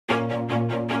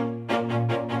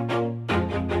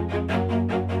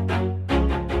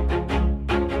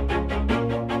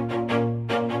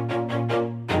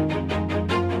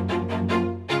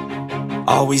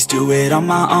Always do it on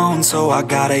my own, so I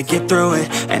gotta get through it.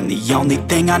 And the only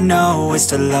thing I know is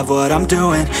to love what I'm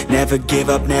doing. Never give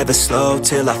up, never slow,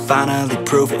 till I finally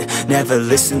prove it. Never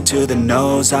listen to the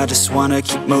no's, I just wanna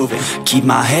keep moving. Keep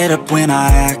my head up when I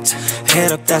act,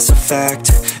 head up, that's a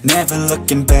fact. Never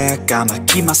looking back, I'ma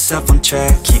keep myself on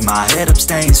track. Keep my head up,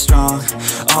 staying strong,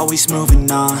 always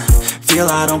moving on. Feel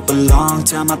I don't belong,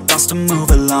 tell my thoughts to move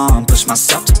along. Push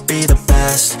myself to be the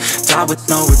best, die with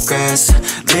no regrets.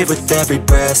 Live with every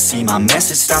breath, see my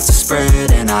message start to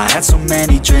spread. And I had so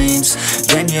many dreams,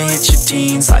 then you hit your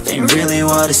teens. Life ain't really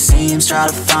what it seems, try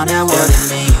to find out what it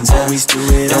means. Always do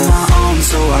it on my own,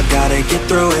 so I gotta get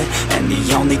through it. And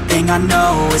the only thing I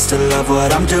know is to love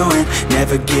what I'm doing.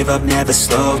 Never give up, never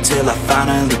slow, till I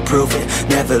finally prove it.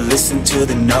 Never listen to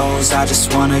the no's, I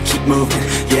just wanna keep moving.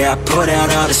 Yeah, I put out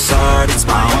all this art, it's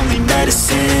my only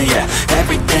medicine. Yeah,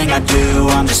 everything I do,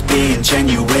 I'm just being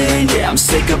genuine. Yeah, I'm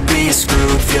sick of being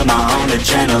screwed, feel my own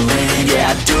adrenaline.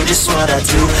 Yeah, I do just what I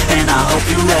do, and I hope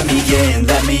you let me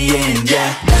in,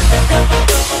 yeah.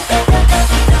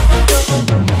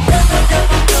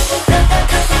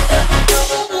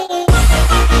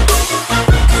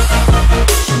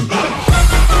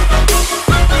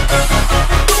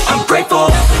 I'm grateful,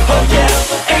 oh yeah,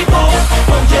 able,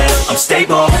 oh yeah, I'm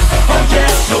stable, oh yeah,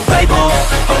 no label,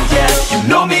 oh yeah, you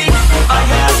know me, I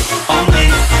have only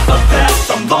a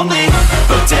path, I'm lonely,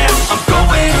 but damn, I'm going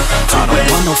to win. I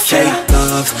don't want no fake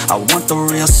love, I want the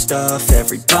real stuff.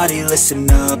 Everybody listen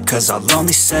up, cause I'll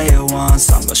only say it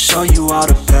once. I'm gonna show you all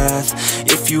the path,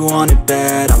 if you want it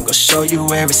bad. I'm gonna show you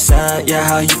where it's at, yeah,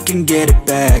 how you can get it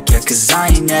back. Yeah, cause I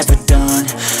ain't never done,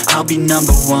 I'll be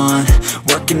number one.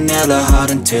 Working hella hard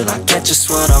until I get just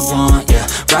what I want, yeah.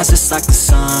 Rises like the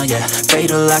sun, yeah,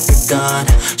 fatal like a gun.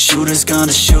 Shooters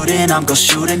gonna shoot and I'm gonna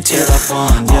shoot until I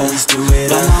won, yeah. Always do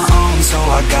it on my own, so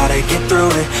I gotta get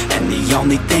through it. And the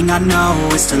only thing I know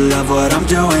is to love what I'm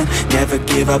doing. Never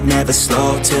give up, never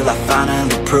slow, till I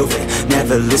finally prove it.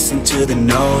 Never listen to the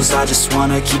no's, I just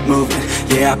wanna keep moving.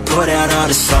 Yeah, I put out all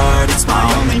this art, it's my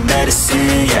only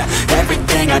medicine. Yeah,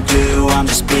 everything I do, I'm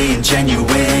just being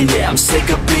genuine. Yeah, I'm sick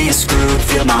of being screwed,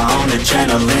 feel my own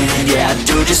adrenaline. Yeah, I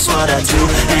do just what I do,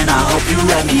 and I hope you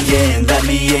let me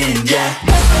in, yeah.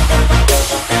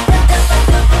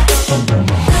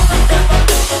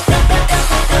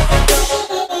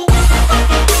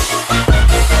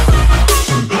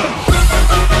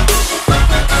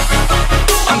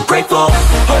 I'm grateful,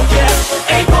 oh yeah,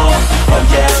 able, oh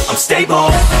yeah, I'm stable,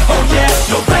 oh yeah,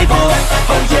 no label,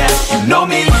 oh yeah, you know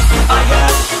me, I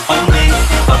have only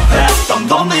a path, I'm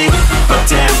lonely, but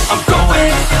damn, I'm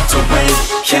going to win,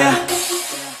 yeah.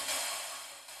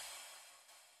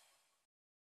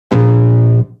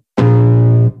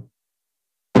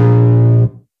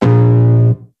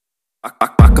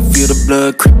 I can feel the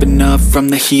blood creeping up from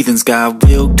the heathens. Got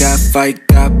will, got fight,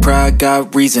 got pride,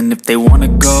 got reason. If they wanna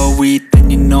go eat, then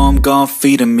you know I'm gon'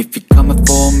 feed them. If you're coming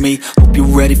for me, hope you're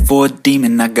ready for a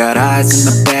demon. I got eyes in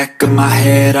the back of my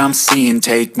head, I'm seeing.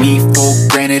 Take me for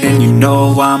granted and you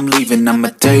know I'm leaving. I'ma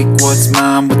take what's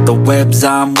mine with the webs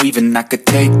I'm weaving. I could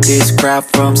take this crowd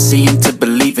from seeing to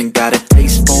believing. Got a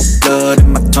taste for blood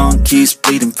and my tongue keeps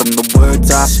bleeding. From the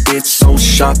words I spit, so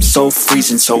sharp, so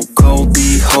freezing. So cold,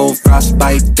 behold,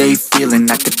 frostbite they feeling.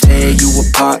 I could tear you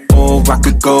apart or I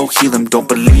could go heal them. Don't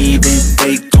believe in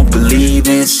fate, don't believe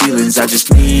in ceilings. I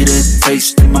just need a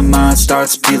taste and my mind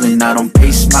starts peeling. I don't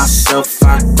pace myself,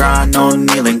 I grind on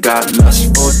kneeling. Got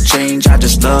lust for change, I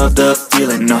just love the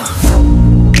feeling.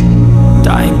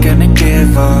 I ain't gonna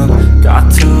give up,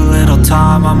 got too little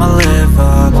time, I'ma live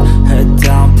up. Head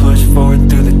down, push forward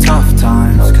through the tough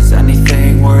times, cause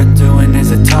anything worth doing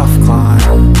is a tough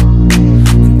climb.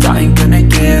 And I ain't gonna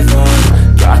give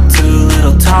up, got too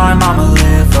little time, I'ma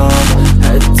live up.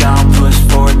 Head down, push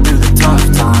forward through the tough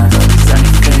times, cause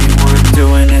anything worth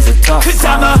doing is a tough climb. Cause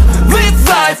I'ma live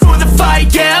life for the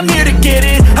fight, yeah, I'm here to get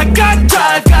it. I got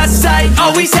drive, got sight,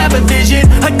 always have a vision.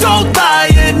 I go by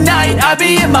at night, I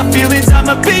be in my feelings.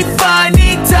 I'ma be fine,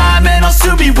 need time, and I'll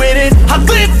soon be winning. I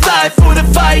live life for the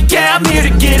fight, yeah, I'm here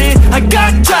to get it. I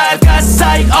got drive, got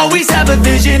sight, always have a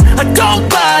vision. I go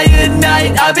by at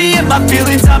night, I be in my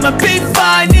feelings. I'ma be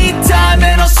fine, need time,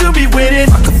 and I'll soon be winning.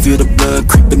 I can feel the blood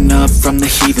creeping up from the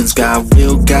heathens. Got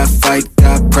will, got fight,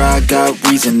 got pride, got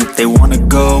reason. If they wanna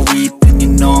go eat, then you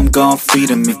know I'm gon' feed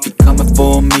them. If you're coming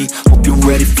for me, hope you're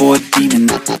ready for a demon.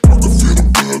 I can feel the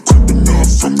blood creeping up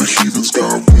from the heathens.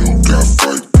 Got will, got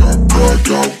fight, got pride,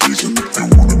 got reason. If they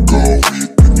wanna go eat,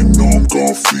 then you know I'm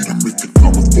gon' feed them. If you're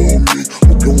coming for me,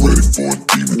 hope you're ready for a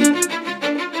demon.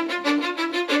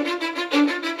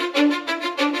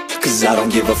 Cause I don't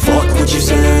give a fuck what you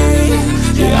say.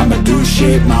 Yeah, I'ma do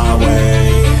shit my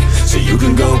way. so you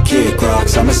can go kick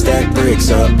rocks. I'ma stack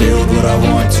bricks up, build what I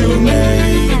want to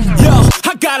make. Yo,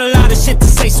 I got a lot of shit to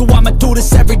say, so I'ma do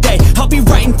this every day. I'll be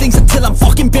writing things until I'm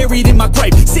fucking buried in my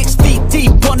grave. 6 feet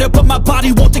deep under, but my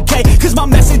body won't decay, cause my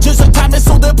messages are timeless,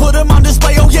 so they'll put them on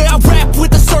display. Oh yeah, I rap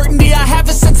with a certainty, I have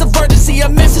a sense of urgency, a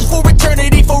message for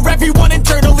eternity, for everyone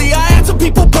internally. I had some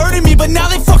people burning me, but now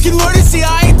they fucking learn to see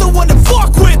I ain't the one to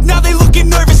fuck with. Now they looking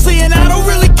nervously, and I don't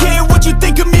really care what you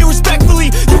think of me,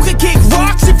 respectfully. You can kick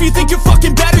rocks if you think you're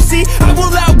fucking better, see I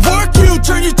will outwork you,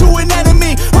 turn you to an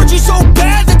enemy, hurt you so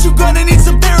bad that you're gonna need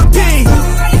some therapy.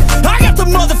 I got the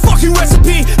motherfucking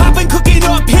recipe, I've been cooking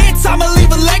up hits, I'ma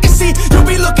leave a legacy. You'll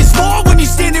be looking small when you're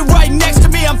standing right next to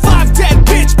me. I'm 5'10",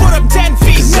 bitch, but I'm 10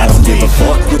 feet next to me. 'Cause I don't give a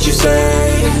fuck what you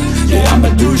say, yeah, I'ma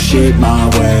do shit my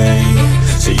way.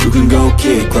 So you can go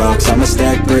kick rocks, I'ma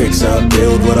stack bricks up,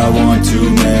 build what I want to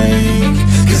make.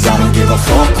 'Cause I don't give a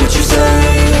fuck what you say,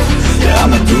 yeah,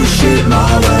 I'ma do shit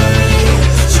my way.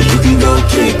 So you can go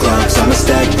kick rocks, I'ma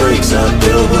stack bricks up,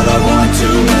 build what I want to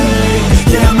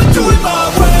make. Yeah, I'ma do it my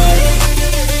way.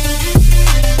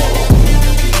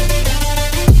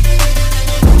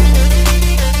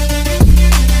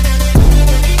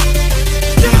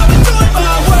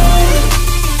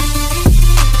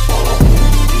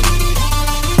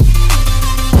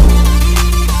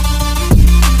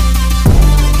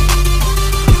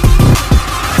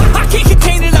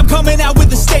 Coming out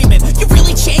with a statement. You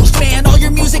really changed, man, all your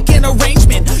music and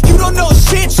arrangement. You don't know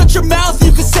shit, shut your mouth,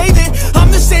 you can save it. I'm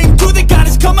the same dude that got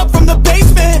his come up from the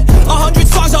basement. 100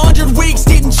 songs, 100 weeks,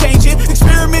 didn't change it.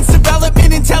 Experiments,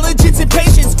 development, intelligence, and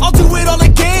patience. I'll do it all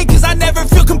again, cause I never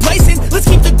feel complacent. Let's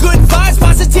keep the good vibes,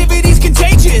 positivity's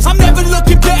contagious. I'm never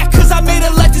looking back, cause I made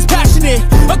a life that's passionate.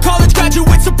 A college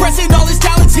graduate suppressing all his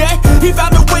talents, yeah. He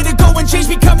found a way to go and change,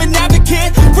 become an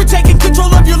advocate. For taking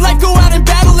control of your life, go out and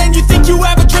battle. And you think you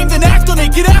have a dream, then act on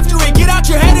it. Get after it, get out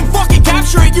your head and fucking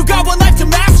capture it. You got one life to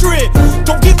master it.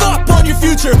 Don't give up on your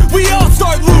future, we all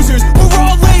start losers. We're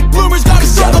all late bloomers, gotta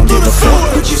struggle through the sewer.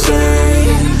 What you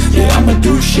say, yeah, I'ma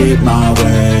do shit my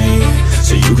way.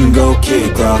 So you can go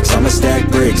kick rocks, I'ma stack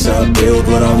bricks up, build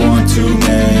what I want to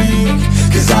make.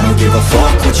 'Cause I don't give a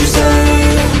fuck what you say,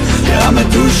 yeah, I'ma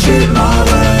do shit my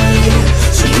way.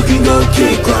 So you can go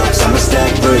kick rocks, I'ma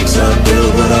stack bricks up,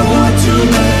 build what I want to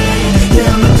make.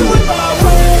 Yeah, I'ma do it my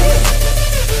way.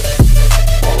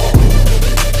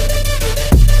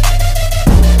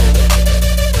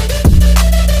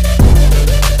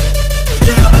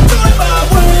 Yeah, I'ma do it my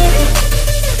way.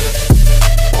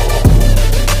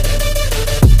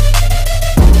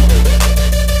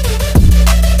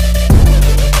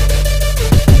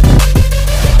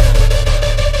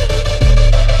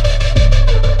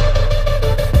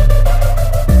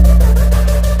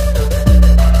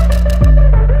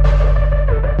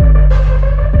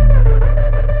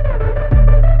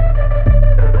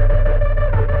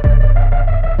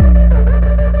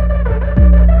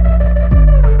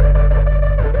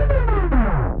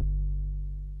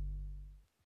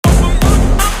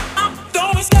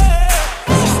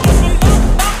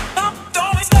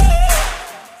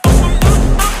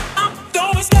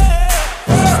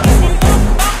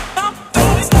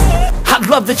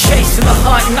 Love the chase and the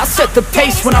hunt, and I set the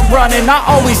pace when I'm running. I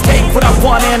always take what I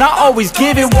want and I always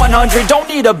give it 100. Don't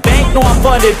need a bank, no I'm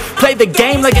funded. Play the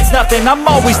game like it's nothing. I'm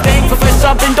always thankful for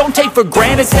something. Don't take for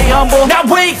granted, stay humble. Now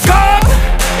wake up!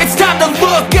 It's time to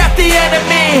look at the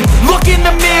enemy. Look in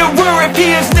the mirror if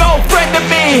he is no friend to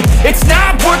me. It's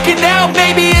not working out,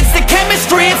 maybe it's the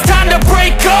chemistry. It's time to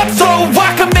break up so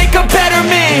I can make a better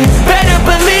me. Better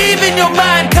believe in your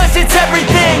mind, cause it's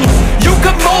everything. You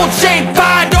can mold, shape,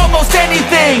 find almost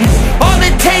anything. All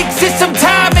it takes is some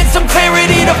time and some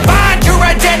clarity to find your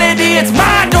identity. It's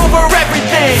mind over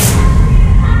everything.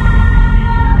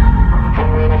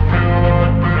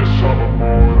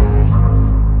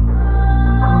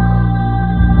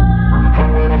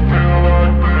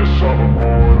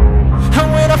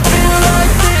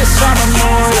 I'm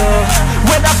immortal.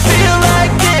 When I feel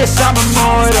like this, I'm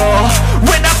immortal.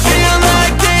 When I feel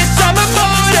like this, I'm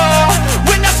immortal.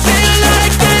 When I feel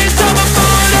like this, I'm immortal.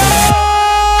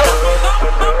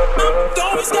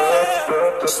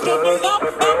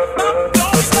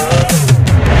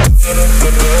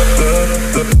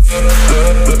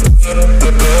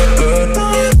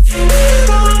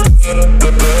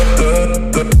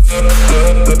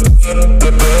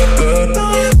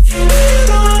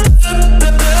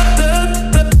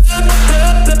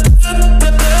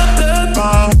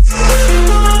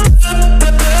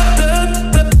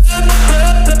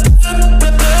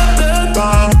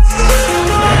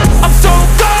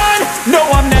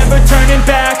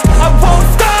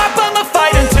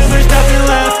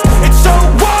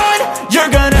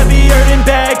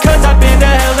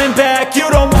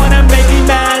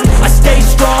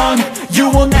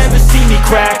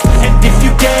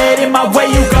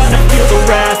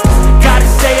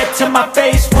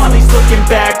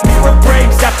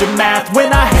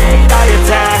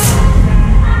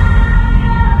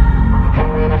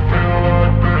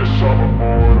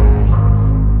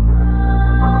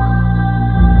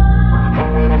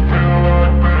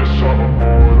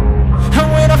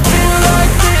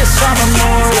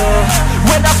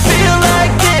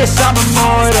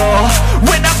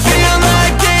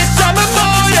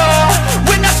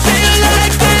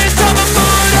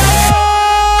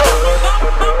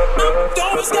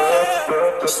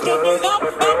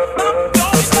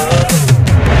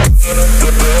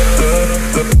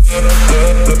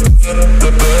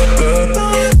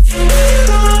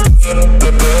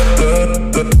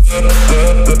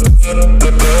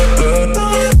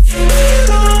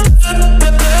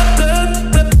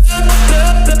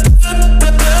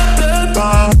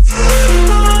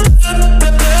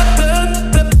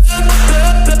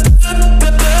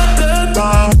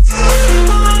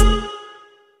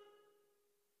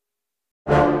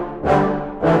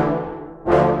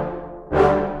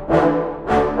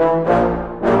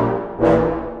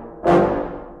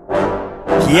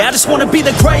 Yeah, I just wanna be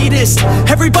the greatest.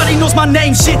 Everybody knows my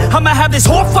name, shit. I'ma have this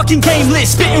whole fucking game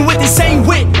list, spitting with the same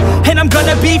wit, and I'm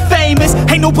gonna be famous.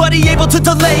 Ain't nobody able to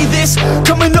delay this.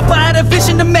 Coming up, I had a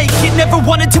vision to make it. Never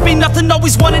wanted to be nothing,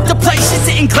 always wanted to play shit.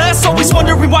 Sit in class, always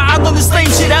wondering why I love this lame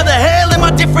shit. How the hell am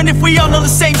I different if we all know the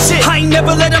same shit? I ain't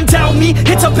never let them doubt me,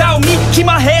 it's about me. Keep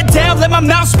my head down, let my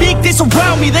mouth speak. They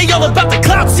surround me, they all about the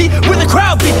clout, see where the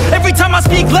crowd be. Every time I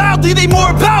speak loudly, they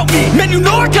more about me. Man, you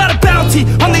know I got a bounty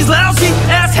on these lousy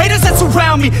ass haters that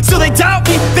surround me. Still they doubt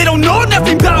me, they don't know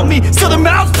nothing about me. Still their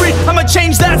mouths free, I'ma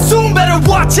change that soon. Better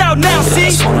watch out now, see? I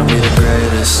just wanna be the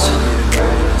greatest.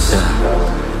 Yeah.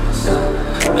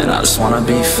 And I just wanna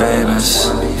be famous.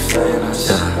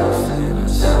 Yeah.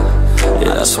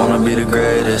 Yeah, I just wanna be the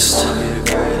greatest.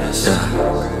 Yeah.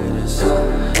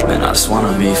 Man, I just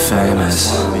wanna be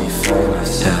famous.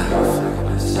 Yeah.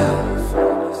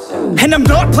 And I'm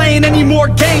not playing any more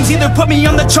games. Either put me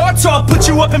on the charts or I'll put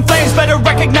you up in flames. Better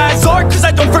recognize art, cause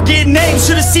I don't forget names.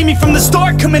 Should've seen me from the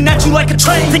start, coming at you like a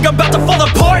train. Think I'm about to fall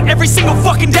apart every single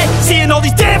fucking day. Seeing all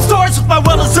these damn stars with my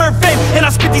well-deserved fame. And I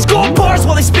spit these gold bars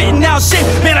while they spitting out shit.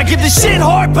 Man, I give this shit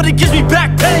hard, but it gives me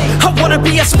back pain. I wanna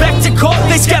be a spectacle,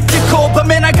 they skeptical, but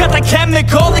man, I got that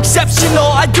chemical,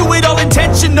 exceptional. I do it all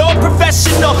intentional,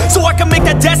 professional, so I can make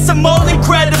that decimal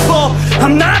incredible.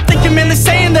 I'm not thinking, man, they're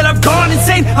saying that I've gone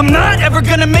insane. I'm not ever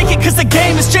gonna make it cause the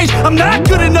game has changed. I'm not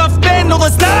good enough, man, no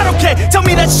that's not okay. Tell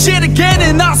me that shit again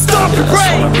and I'll stop your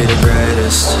brain. I just wanna be the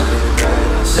greatest.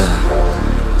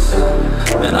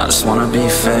 Yeah. Man, I just wanna be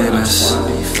famous.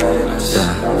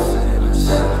 Yeah.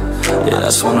 Yeah, I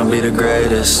just wanna be the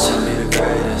greatest.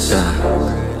 Yeah.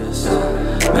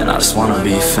 Man, I just wanna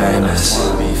be famous.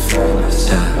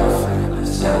 Yeah.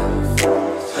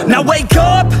 Now wake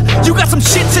up, you got some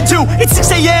shit to do. It's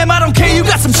 6 AM, I don't care, you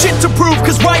got some shit to prove.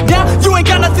 Cause right now, you ain't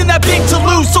got nothing that big to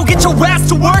lose. So get your ass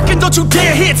to work and don't you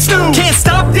dare hit snooze. Can't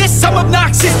stop this, I'm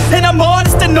obnoxious, and I'm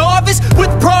honest and novice.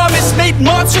 With promise, made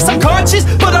monstrous, I'm conscious,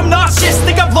 but I'm nauseous.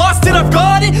 Think I've lost it, I've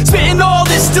got it. Spitting all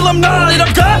this, still I'm not it,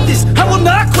 I've got this. I will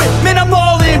not quit, man, I'm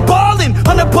all in. Ballin',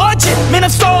 on a budget, man,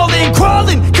 I'm stalling.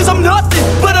 Crawling, cause I'm nothing,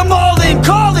 but I'm all in.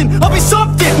 Calling, I'll be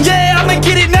something, yeah, I'ma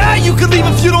get it now. You can leave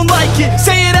if you don't like it.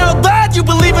 Say it out loud, you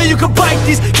believe it, you can bite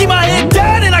this. Keep my head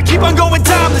down and I keep on going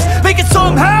timeless. Make it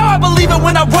somehow, I believe it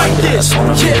when I write this. I just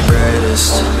wanna be the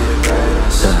greatest.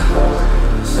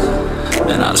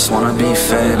 Yeah. And I just wanna be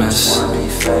famous.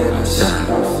 Yeah.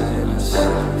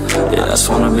 Yeah, I just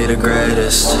wanna be the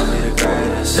greatest.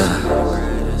 Yeah.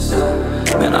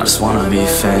 Man, I just wanna be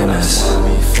famous.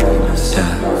 Yeah.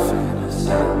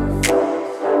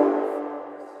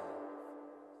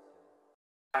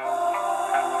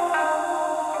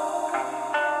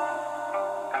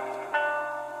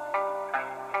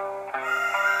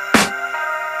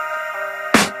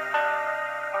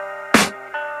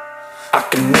 I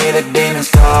can hear the demons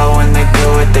call when they do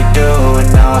what they do.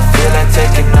 And now I feel like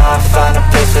taking off, find a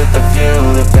place with a view.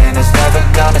 The pain is never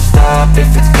gonna stop if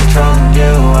it's controlling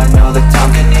you. I know that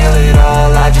time can heal it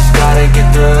all, I just gotta get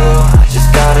through. I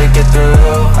just gotta get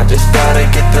through, I just gotta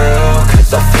get through.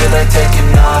 Cause I feel like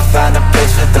taking off, find a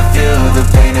place with a view. The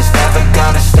pain is never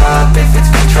gonna stop if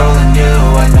it's controlling you.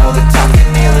 I know that time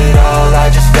can heal it all, I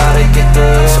just gotta get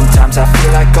through. Sometimes I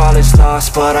feel like all is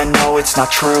lost, but I know it's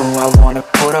not true. I wanna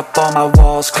put up all my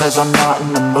walls cause I'm not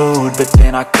in the mood, but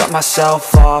then I cut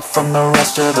myself off from the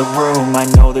rest of the room. I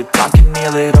know that time can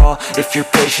heal it all if you're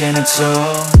patient and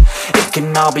soon it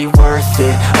can all be worth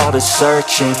it, all the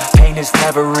searching. Pain is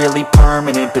never really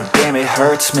permanent, but damn it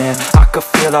hurts, man. I could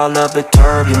feel all of the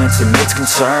turbulence and it's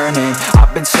concerning.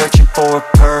 I've been searching for a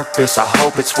purpose, I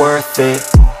hope it's worth it.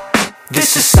 This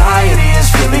society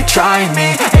is really trying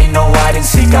me. Ain't no hide and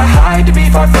seek, I hide to be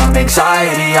far from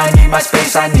anxiety. I need my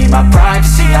space, I need my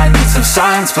privacy. I need some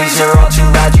silence, please, you're all too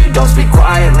loud. You don't speak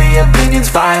quietly, opinions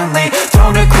violently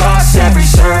thrown across every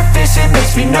surface. It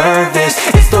makes me nervous,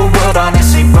 is the world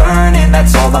honestly burning?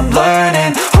 That's all I'm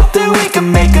learning. Hope that we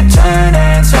can make a turn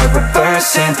and start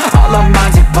reversing all our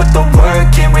minds and put the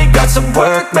work in. We got some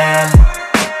work, man.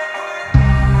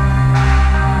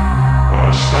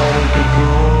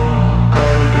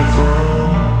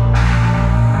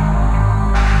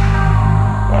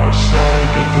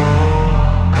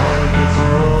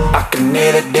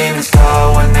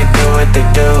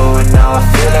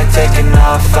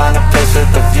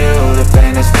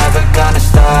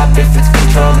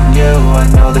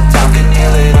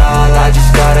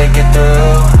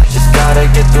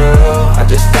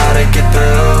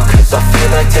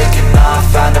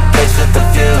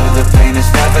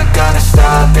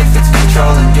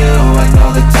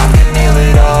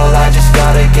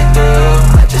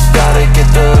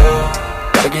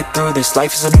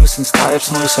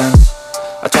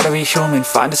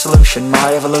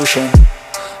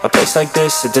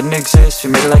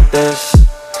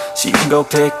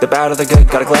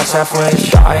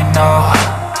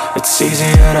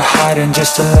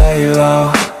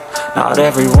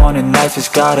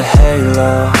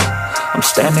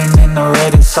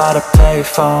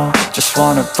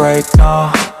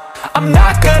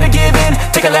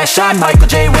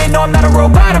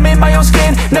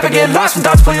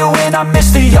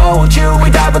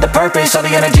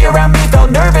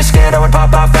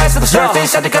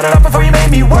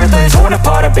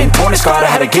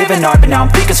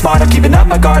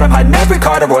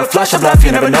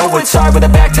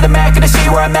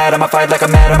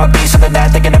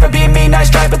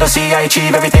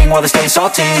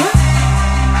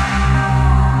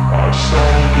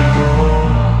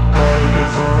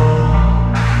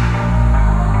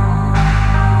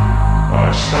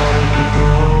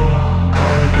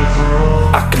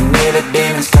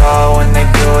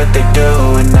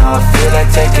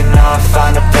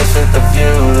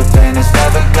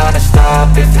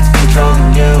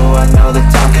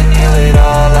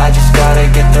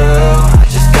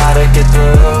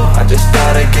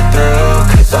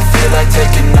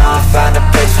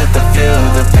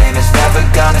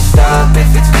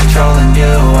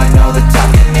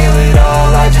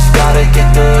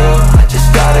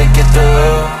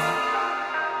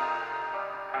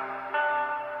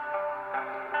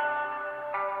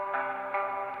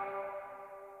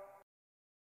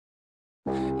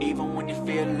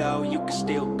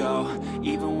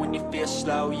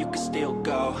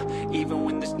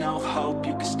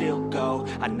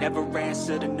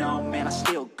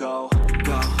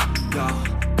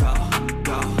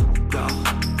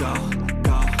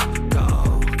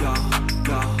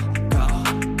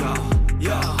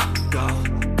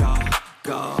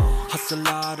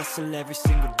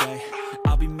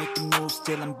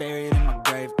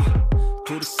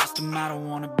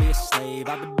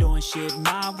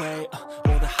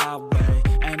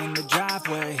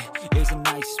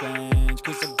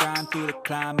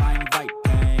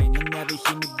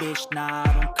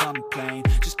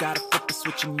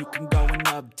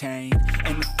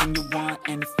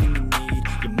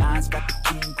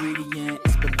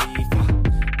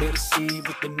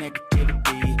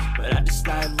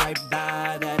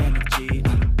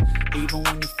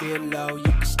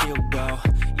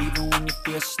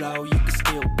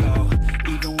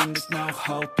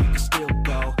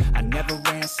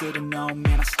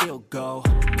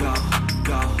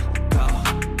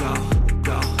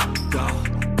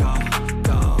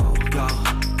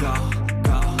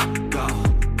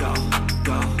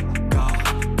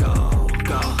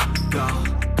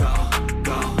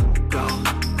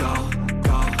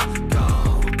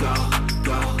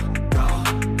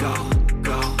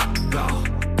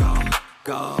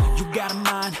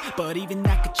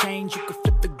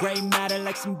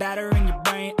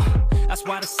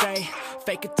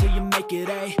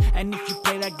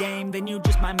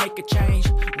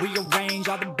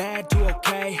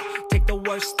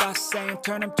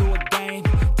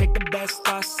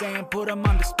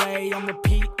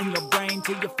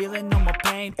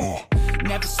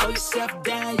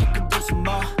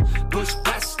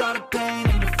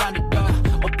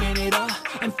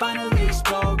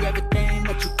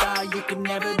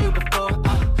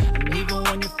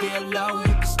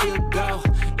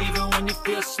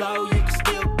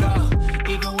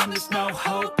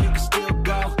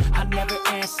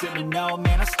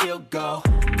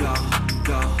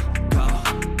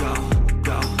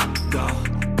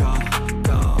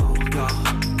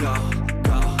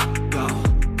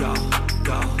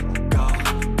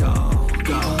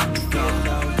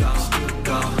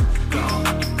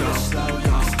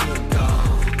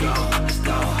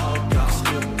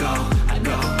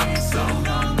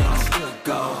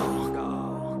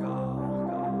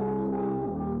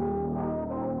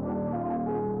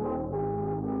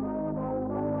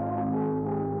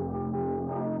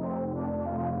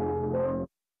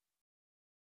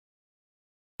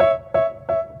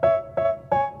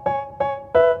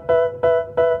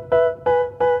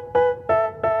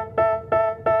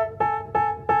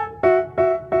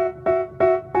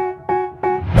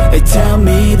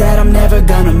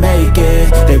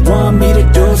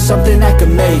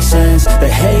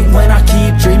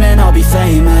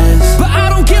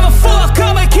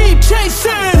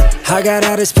 I got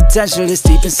all this potential that's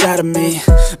deep inside of me,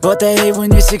 but they hate when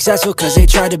you're successful cause they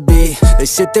try to be. They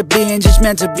sit there being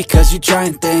judgmental because you're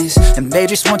trying things, and they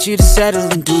just want you to settle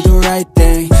and do the right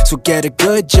thing. So get a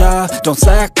good job, don't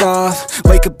slack off.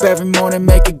 Wake up every morning,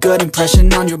 make a good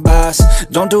impression on your boss.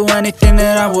 Don't do anything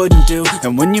that I wouldn't do,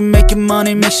 and when you're making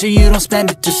money, make sure you don't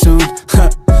spend it too soon.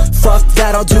 Fuck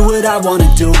that, I'll do what I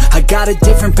wanna do. I got a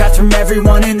different path from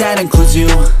everyone, and that includes you.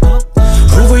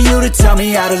 Who are you to tell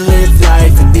me how to live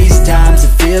life? In these times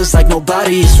it feels like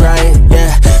nobody is right,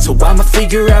 yeah. So I'ma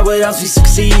figure out what else we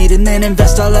succeed, and then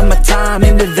invest all of my time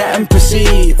into that and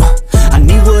proceed. I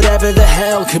need whatever the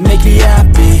hell could make me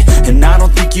happy, and I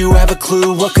don't think you have a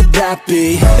clue what could that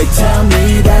be. They tell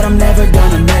me that I'm never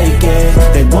gonna make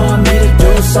it. They want me to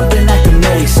do something that can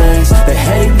make sense. They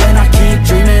hate when I keep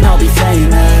dreaming I'll be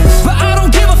famous, but I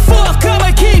don't give a fuck,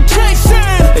 I'ma keep chasing.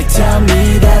 They tell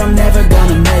me that I'm never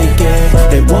gonna make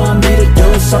it. They want me to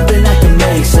do something that can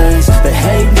make sense. They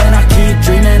hate when I keep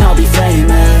dreaming I'll be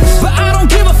famous, but I don't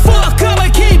give a fuck, I'ma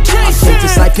keep chasing. I think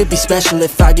this life could be special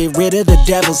if I get rid of the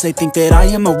devils. They think that I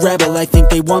am a rebel, I think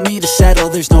they want me to settle.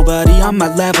 There's nobody on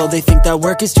my level. They think that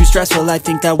work is too stressful, I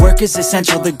think that work is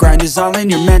essential. The grind is all in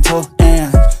your mental,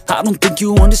 and I don't think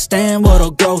you understand what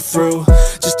I'll go through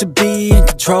just to be in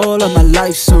control of my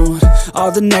life soon.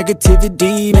 All the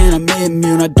negativity, man, I'm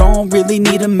immune. I don't really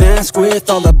need a mask with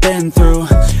all I've been through.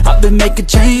 I've been making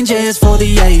changes for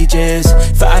the ages.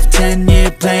 5-10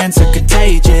 year plans are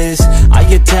contagious. I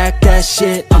attack that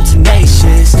shit, I'm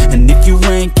tenacious. And if you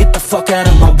ain't, get the fuck out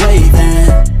of my way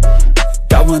then.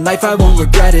 Got one life, I won't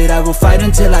regret it. I will fight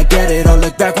until I get it. I'll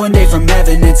look back one day from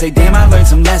heaven and say, damn, I learned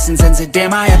some lessons. And say,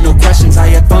 damn, I had no questions. I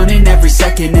had fun in every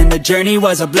second, and the journey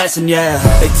was a blessing, yeah.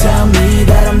 They tell me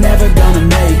that I'm never gonna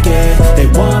make it. They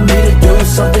want me to do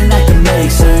something that can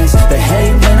make sense. They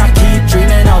hate when I keep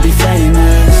dreaming I'll be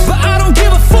famous, but I don't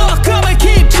give a fuck, I'ma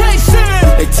keep chasing.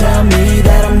 They tell me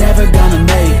that I'm never gonna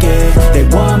make it. They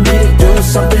want me to do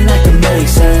something that can make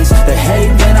sense. They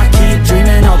hate when I keep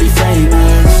dreaming I'll be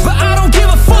famous, but I don't give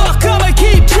a fuck, I'ma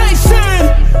keep chasing.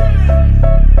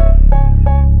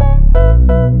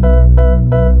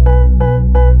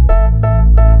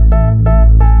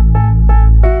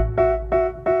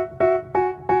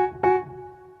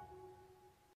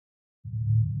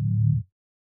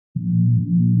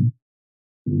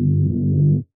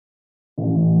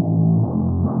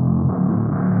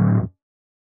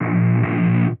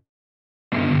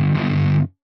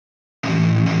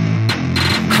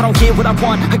 I don't get what I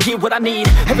want, I get what I need.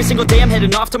 Every single day I'm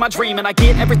heading off to my dream, and I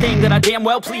get everything that I damn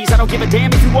well please. I don't give a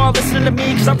damn if you all listening to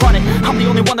me, cause I run it. I'm the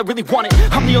only one that really want it,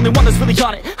 I'm the only one that's really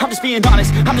on it. I'm just being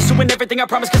honest, I'm just doing everything I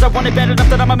promise, cause I want it bad enough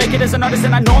that I'ma make it as an artist.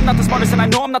 And I know I'm not the smartest, and I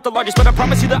know I'm not the largest, but I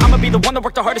promise you that I'ma be the one that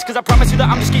worked the hardest. Cause I promise you that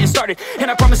I'm just getting started,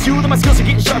 and I promise you that my skills are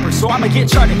getting sharper. So I'ma get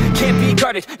charted, can't be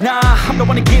guarded. Nah, I'm the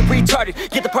one to get retarded.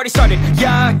 Get the party started,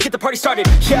 yeah, get the party started.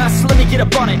 Yeah, so let me get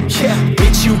up on it, yeah.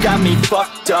 Bitch, you got me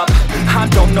fucked up, I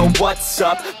don't know what's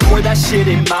up. Pour that shit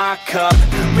in my cup,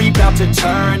 we bout to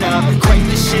turn up. Crank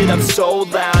this shit up so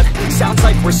loud, sounds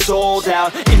like we're sold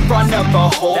out in front of a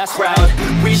whole crowd.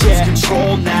 We lose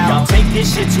control now, y'all take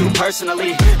this shit too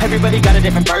personally. Everybody got a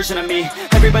different version of me,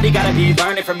 everybody gotta be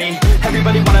learning from me.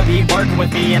 Everybody wanna be working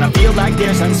with me, and I feel like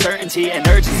there's uncertainty and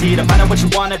urgency to find out what you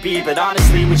wanna be. But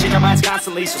honestly, we change our minds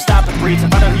constantly, so stop and breathe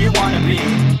and find out who you wanna be.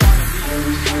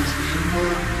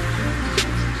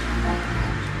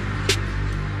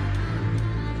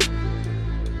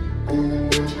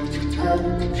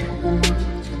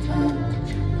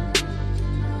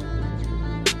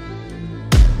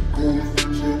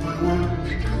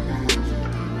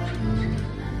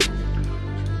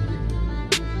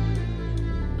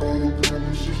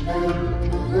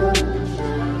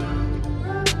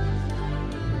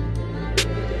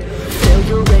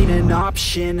 Failure ain't an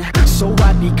option, so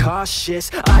I'd be cautious.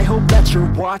 I hope that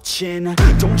you're watching,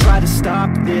 don't try to stop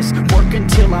this. Work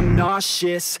until I'm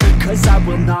nauseous, cause I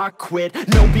will not quit.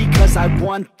 No, because I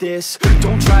want this,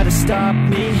 don't try to stop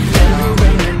me. Failure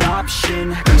ain't an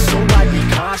option, so I'd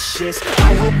be cautious.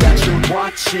 I hope that you're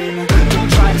watching,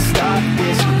 don't try to stop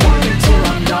this. Work until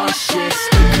I'm nauseous,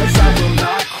 cause I will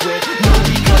not quit. No,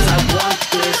 because I want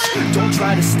this, don't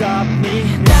try to stop me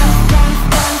now.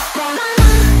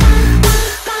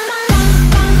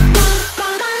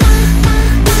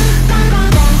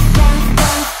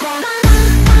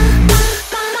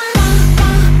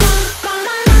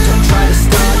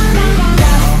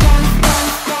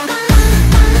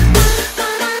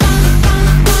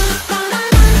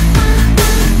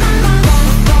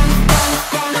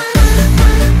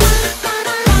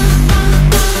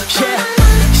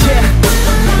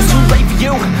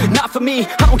 Me,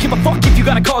 I don't give a fuck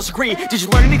degree. Did you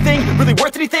learn anything? Really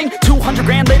worth anything? 200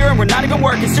 grand later and we're not even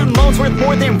working. Student loans worth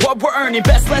more than what we're earning.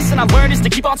 Best lesson I learned is to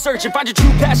keep on searching. Find your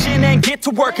true passion and get to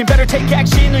work. And better take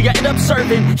action or you end up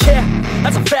serving. Yeah,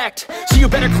 that's a fact. So you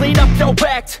better clean up your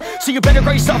act. So you better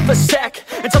grow yourself a sack.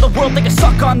 And tell the world they can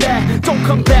suck on that. Don't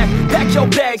come back, pack your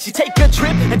bags. You take a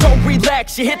trip and don't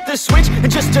relax. You hit the switch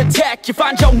and just attack. You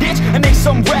find your niche and make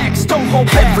some racks. Don't hold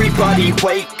back. Everybody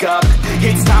wake up.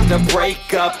 It's time to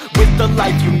break up with the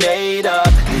life you made up.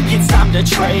 It's time to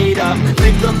trade up.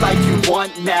 Live the life you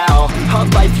want now. A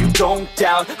life you don't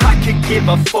doubt. I could give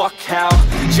a fuck how.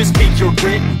 Just figure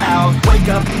it out. Wake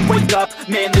up,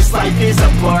 man, this life is a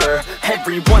blur.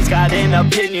 Everyone's got an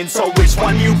opinion, so which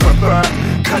one you prefer?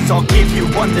 Cause I'll give you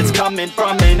one that's coming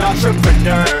from an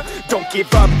entrepreneur. Don't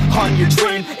give up on your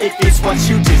dream if it's what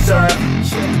you deserve.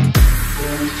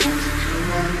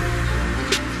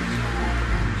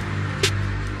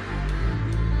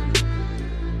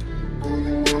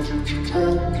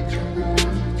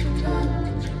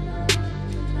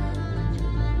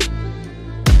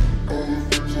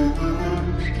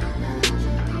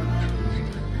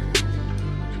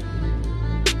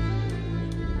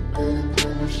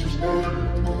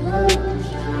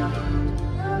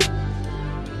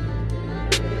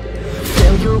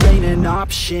 Failure ain't an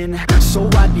option, so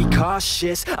I'd be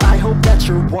cautious. I hope that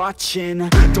you're watching.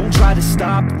 Don't try to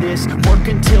stop this, work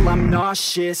until I'm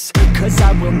nauseous. Cause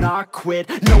I will not quit,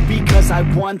 no, because I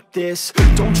want this.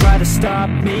 Don't try to stop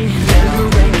me,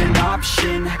 failure ain't an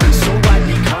option, so I'd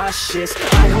be cautious.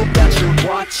 I hope that you're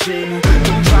watching.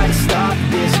 Don't try to stop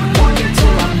this, work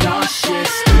until I'm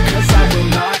nauseous. Cause I will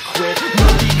not quit, no,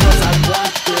 because I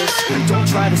want this. Don't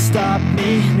try to stop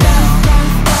me now.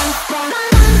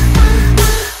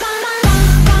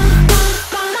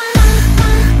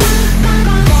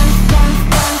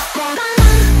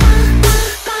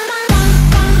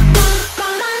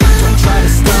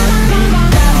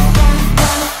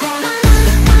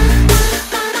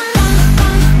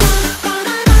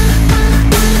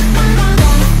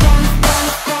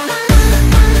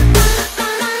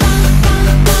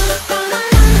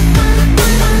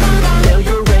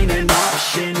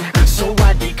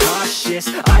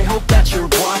 I hope that you're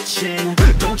watching.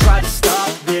 Don't try to stop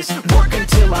this, work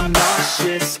until I'm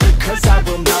nauseous. Cause I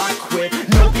will not quit,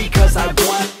 no, because I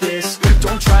want this.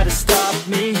 Don't try to stop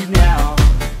me now.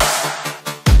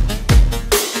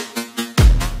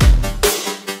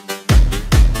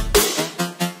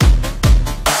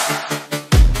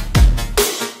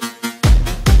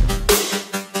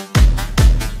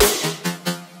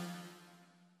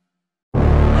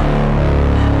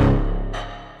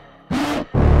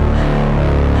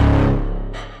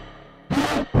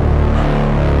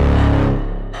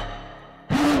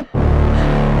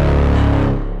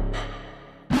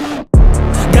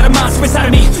 Inside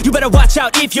of me, you better watch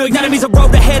out if you ignite me's a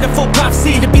road ahead of full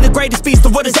prophecy. To be the greatest beast the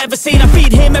world has ever seen. I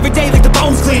feed him every day like the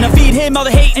bones clean. I feed him all the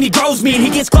hate and he grows me. And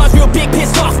he gets claws real big,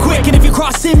 pissed off quick. And if you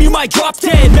cross him, you might drop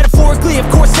dead. Metaphorically, of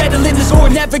course, settling this war.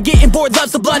 Never getting bored,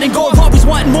 loves the blood and gore. Always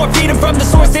wanting more, feeding from the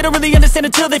source. They don't really understand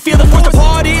until they feel the force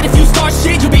apart it. If you start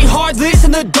shit, you'll be heartless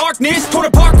in the darkness. Torn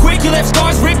apart quick, you left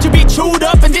scars ripped. You'll be chewed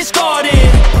up and discarded.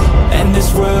 And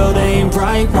this world ain't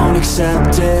right, won't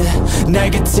accept it.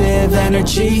 Negative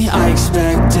energy, I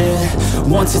expect it.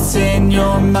 Once it's in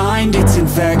your mind, it's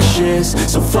infectious.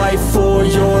 So fight for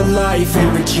your life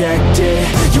and reject it.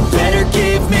 You better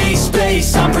give me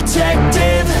space, I'm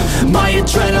protective. My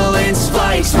adrenaline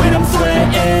spikes when I'm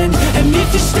threatened. And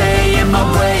if you stay in my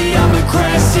way, I'm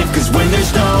aggressive. Cause when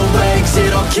there's no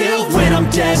exit, I'll kill when I'm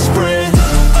desperate.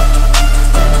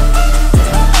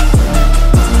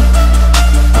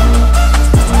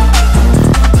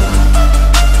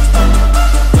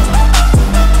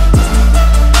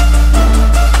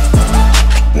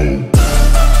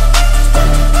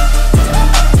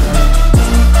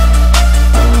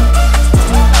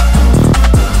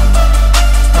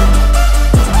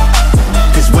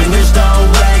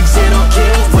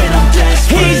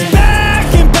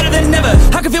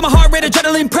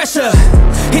 Pressure,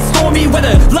 it's stormy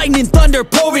weather, lightning, thunder,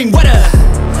 pouring weather.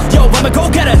 Yo, I'm a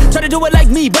go-getter, try to do it like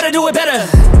me, but I do it better.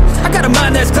 I got a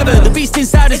mind that's clever, the beast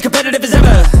inside is competitive as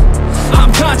ever.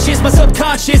 I'm conscious, my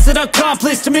subconscious, an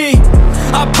accomplice to me.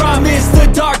 I promise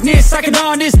the darkness, I can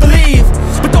honest believe.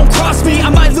 But don't cross me, I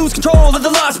might lose control of the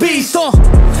lost beast.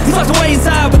 He's locked away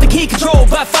inside with the key controlled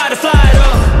by fight or flight.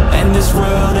 And this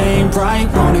world ain't right,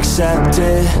 won't accept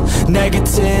it.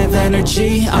 Negative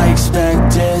energy, I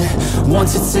expect it.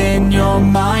 Once it's in your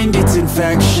mind, it's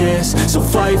infectious. So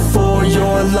fight for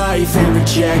your life and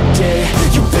reject it.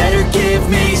 You better give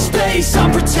me space, place,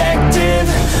 I'm protective.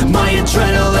 My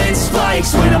adrenaline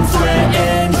spikes when I'm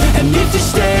threatened. And if you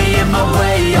stay in my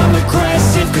way, I'm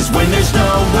aggressive. Cause when there's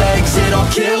no exit,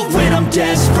 I'll kill when I'm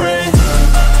desperate.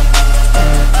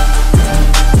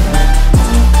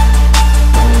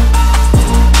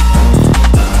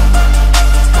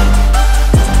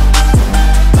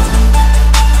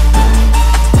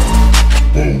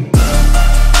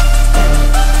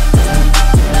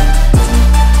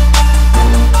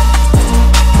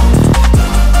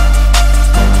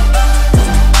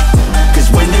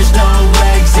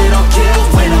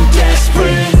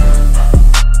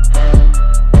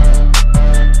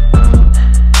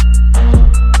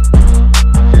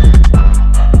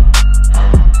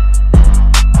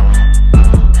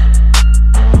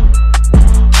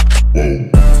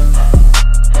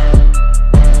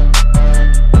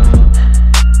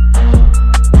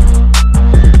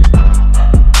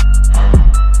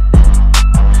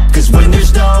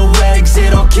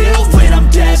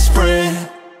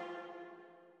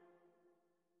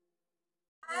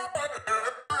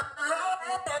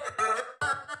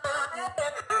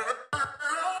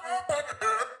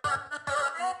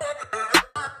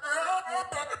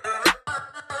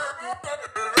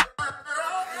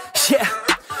 Yeah,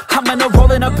 I'm in a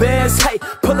rolling a biz, hey.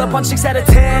 Pull up on 6 out of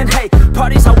 10, hey.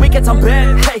 Parties on weekends, I'm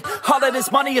bent, hey. All of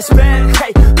this money is spent,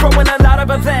 hey. Throwing a lot of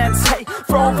events, hey.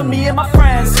 Throwing for me and my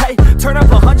friends, hey. Turn up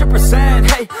 100%,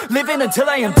 hey. Living until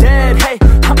I am dead, hey.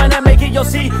 I'm gonna make it, you'll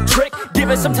see. Trick, give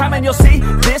it some time and you'll see.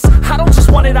 This, I don't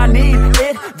just want it, I need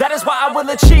it. That is why I will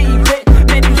achieve it.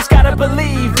 Man, you just gotta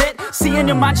believe it. See in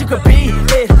your mind you could be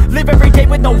it. Live every day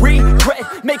with no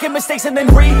regret. Making mistakes and then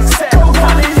reset. Go on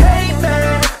and hate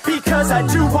me, because I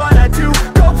do what I do.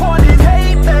 Go on and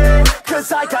hate me,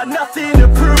 cause I got nothing to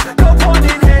prove. Go on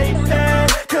and hate me,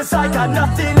 cause I got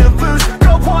nothing to lose.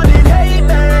 Go on and hate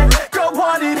me, go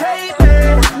on and hate me.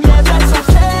 Yeah, that's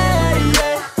okay,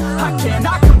 yeah. I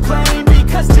cannot complain,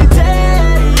 because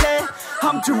today, yeah,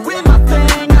 I'm doing my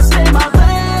thing, I stay my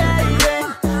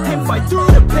lane, and fight through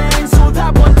the pain, so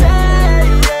that one day,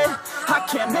 yeah, I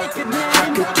can make a name. I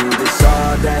could do this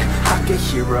all day, I could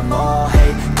hear them all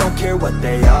hate. Don't care what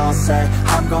they all say,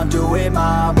 I'm gon' do it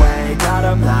my way. Got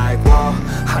them like, whoa,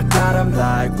 I got them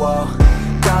like, whoa.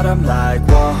 Got them like,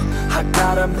 whoa, I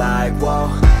got them like, whoa.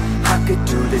 I could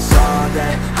do this all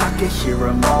day, I could hear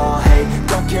them all hate.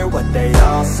 Don't care what they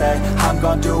all say, I'm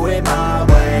gon' do it my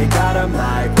way. Got them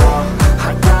like, whoa,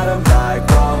 I got them like,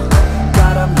 whoa.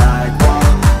 Got them like, whoa,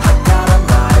 I got them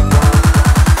like,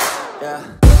 whoa. Yeah.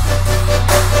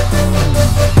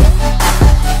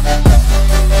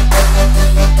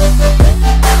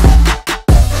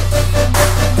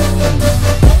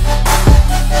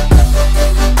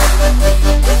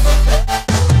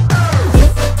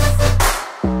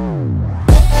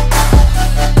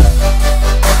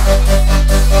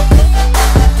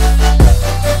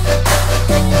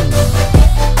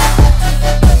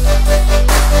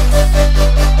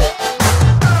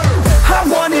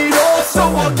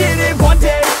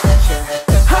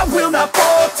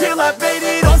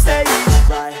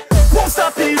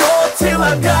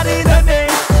 I've got it a name.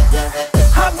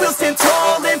 I will stand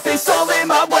tall and face all in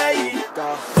my way.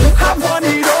 I want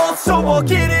it all, so I'll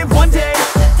get it one day.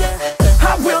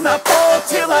 I will not fall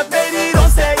till I've made it on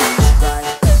stage.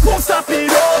 Won't stop it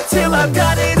all till I've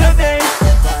got it a name.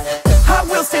 I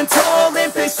will stand tall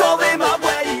and face all in my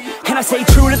way. And I stay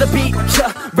true to the beat,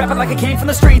 yeah. Rapping like I came from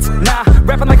the streets, nah.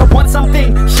 Rapping like I want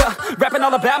something, yeah. Rapping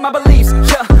all about my beliefs,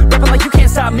 yeah. Rapping like you can't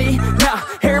stop me, nah.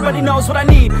 Everybody knows what I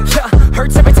need, yeah.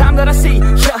 Hurts every time that I see,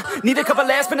 yeah. Need a couple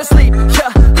last minutes sleep,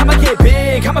 yeah. I'ma get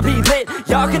big, I'ma be lit.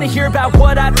 Y'all gonna hear about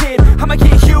what I did. I'ma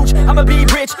get huge, I'ma be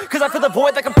rich. Cause I feel the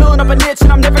void like I'm filling up a niche.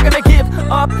 And I'm never gonna give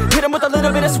up, hit 'em with a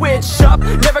little bit of switch up.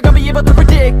 Never gonna be able to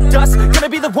predict us. Gonna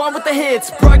be the one with the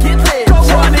hits, bro, get lit. Go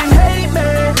on and hate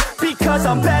me, because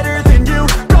I'm better than you.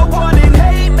 Go on and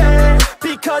hate me,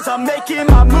 because I'm making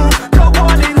my move. Go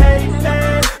on and hate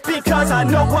me, because I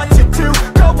know what to do.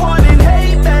 Go on and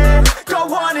hate me, go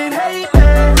on and hate me.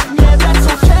 Yeah, that's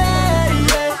okay,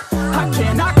 yeah. I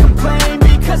cannot complain,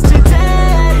 because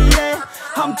today, yeah,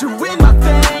 I'm doing my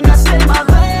thing, I stay my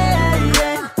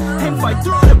lane, and fight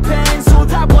through the pain, so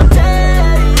that one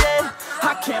day,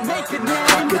 yeah, I can make a name.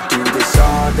 I could do this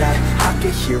all day, I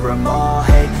could hear them all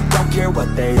hate. Don't care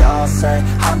what they all say,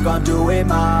 I'm gon' do it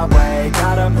my way.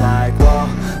 Got 'em like, whoa,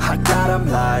 I got 'em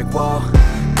like, whoa.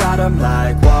 Got 'em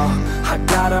like, whoa, I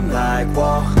got 'em like,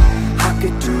 whoa. I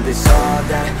could do this all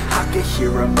day, I could hear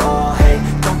them all hate.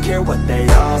 Don't care what they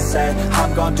all say,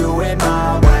 I'm gon' do it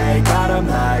my way. Got 'em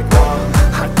like, whoa,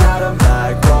 I got 'em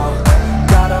like, whoa.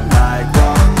 Got 'em like,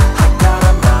 whoa, I got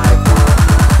 'em like, whoa.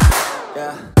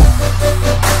 Yeah.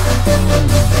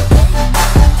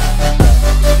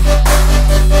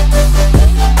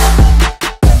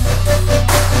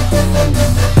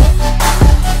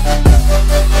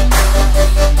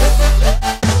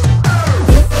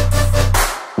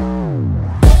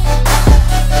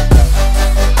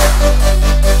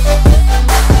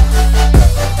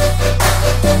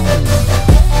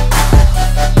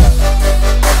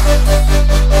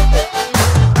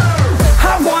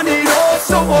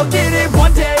 I'll get it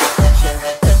one day.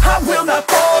 I will not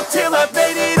fall till I've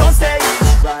made it on stage.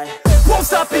 Won't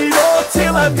stop it all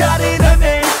till I've got it a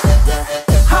name.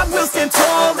 I will stand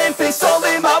tall and face all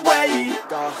in my way.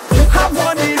 I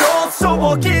want it all, so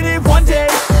I'll get it one day.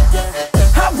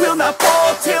 I will not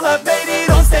fall till I've made it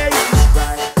on stage.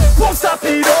 Won't stop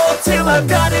it all till I've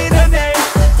got it a name.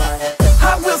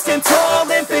 I will stand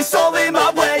tall and face all in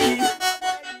my way.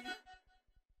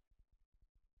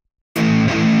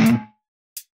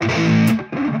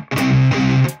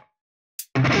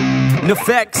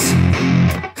 NEFFEX.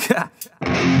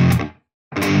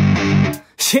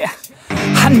 Yeah.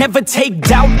 I never take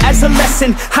doubt as a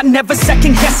lesson. I never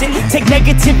second guess it. Take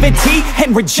negativity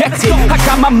and reject it. I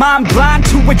got my mind blind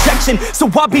to rejection, so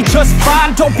I'll be just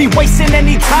fine. Don't be wasting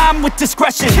any time with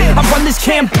discretion. I run this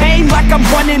campaign like I'm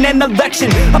running an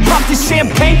election. I pop this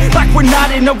champagne like we're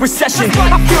not in a recession.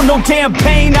 I feel no damn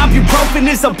pain. Ibuprofen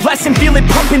is a blessing. Feel it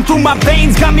pumping through my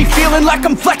veins. Got me feeling like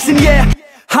I'm flexing, yeah.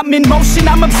 I'm in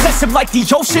motion, I'm obsessive like the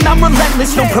ocean, I'm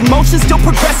relentless. No promotion, still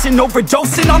progressing,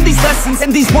 overdosing on these lessons.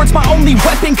 And these words my only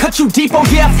weapon, cut you deep, oh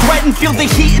yeah, I threaten. Feel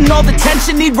the heat and all the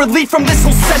tension, need relief from this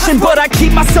whole session. But I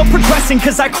keep myself progressing,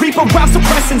 cause I creep around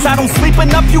suppressants. I don't sleep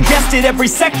enough, you guessed it, every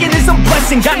second is a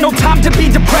blessing. Got no time to be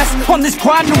depressed, on this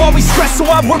grind you always stress. So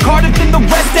I work harder than the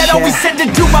rest, that always said to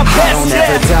do my best. I don't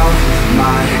ever doubt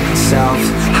myself,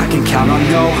 I can count on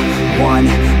no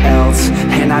one else.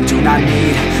 And I do not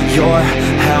need your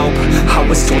help, I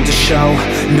was told to show,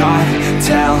 not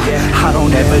tell. I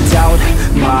don't ever doubt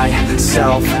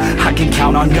myself, I can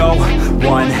count on no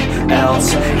one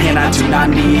else. And I do not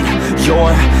need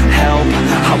your help,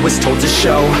 I was told to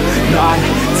show, not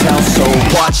tell. So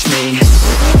watch me.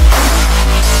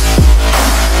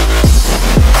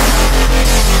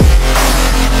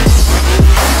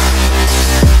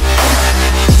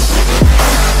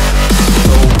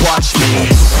 So watch me.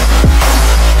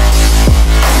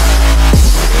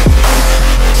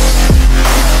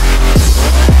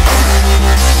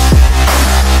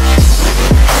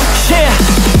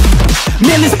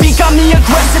 Man, this beat got me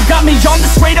aggressive, got me on the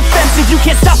straight offensive. You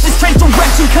can't stop this train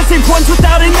direction, cause it runs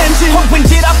without an engine. Oh, when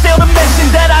did I fail to mention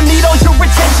that I need all your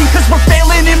attention? Cause we're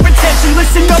failing in retention,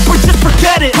 listen up or just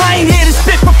forget it. I ain't here to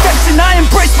spit perfection, I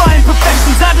embrace my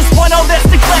imperfections. I just want all that's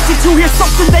neglected to hear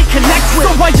something they connect with.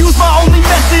 So I use my only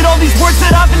method, all these words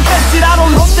that I've invested. I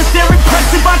don't hope that they're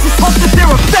impressive, I just hope that they're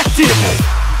effective.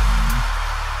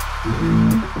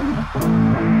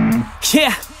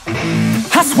 Yeah,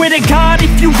 I swear to God,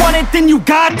 if you want it, then you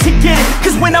got to get it.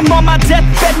 Cause when I'm on my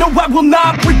deathbed, no, I will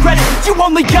not regret it. You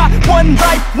only got one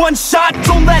life, one shot,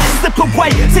 don't let it slip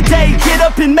away. Today, get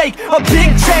up and make a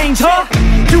big change, huh?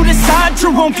 You decide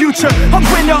your own future, a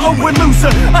winner or a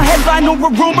loser, a headline or a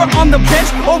rumor, on the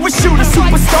bench or a shooter,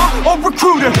 superstar or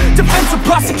recruiter, defensive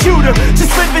prosecutor,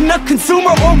 just living a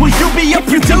consumer, or will you be a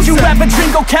producer? If you have a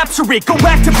dream, go capture it, go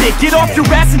activate, get off your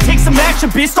ass and take some action,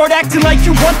 bitch. Start acting like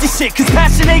you want this shit, cause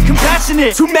passion ain't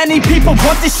compassionate. Too many people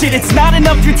want this shit, it's not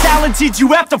enough you're talented,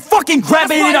 you have to fucking grab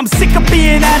it. I'm sick of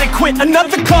being adequate,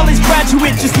 another college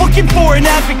graduate, just looking for an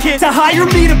advocate to hire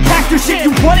me to pack their shit.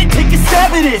 You want it, take a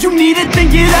stab at it, you need it, then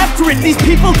get after it. These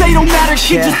people, they don't matter,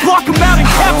 shit, just block them out and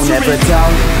capture it. I don't ever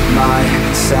doubt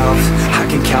myself, I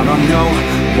can count on no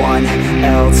one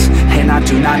else. And I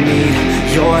do not need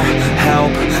your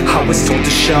help, I was told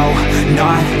to show,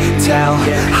 not tell.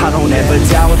 I don't ever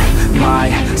doubt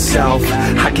myself,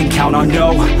 I can count on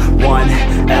no one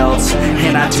else.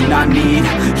 And I do not need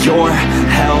your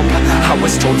help, I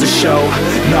was told to show,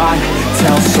 not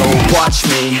tell. So watch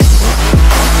me.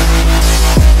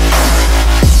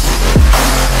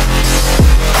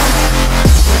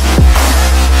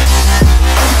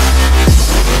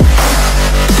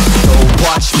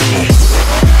 Watch me.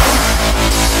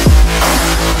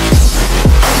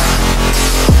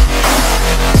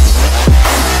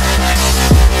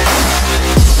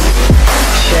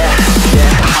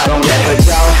 I don't ever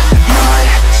doubt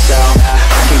myself,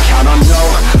 I can count on no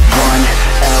one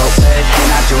else.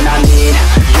 And I do not need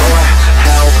your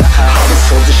help, I was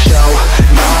told to show,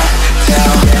 not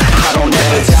tell. I don't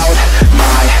ever doubt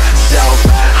myself,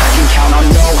 I can count on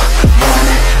no one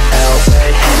else.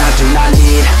 And I do not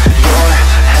need your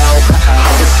help, I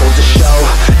was told to show,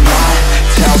 not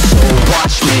tell. So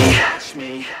watch me.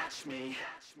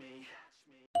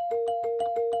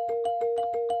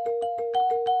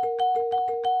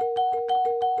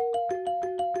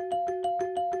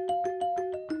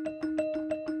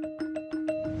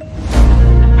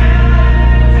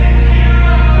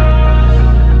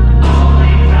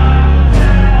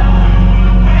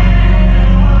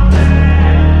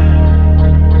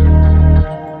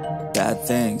 Bad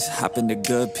things happen to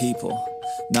good people.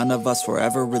 None of us were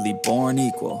ever really born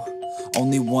equal.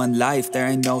 Only one life, there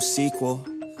ain't no sequel.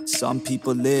 Some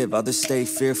people live, others stay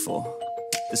fearful.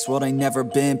 This world ain't never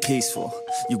been peaceful.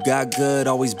 You got good,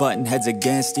 always butting heads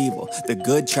against evil. The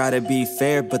good try to be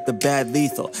fair, but the bad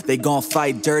lethal. They gon'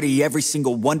 fight dirty, every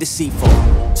single one deceitful.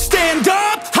 Stand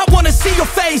up, I wanna see your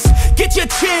face. Get your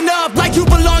chin up like you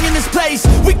belong in this place.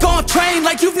 We gon' train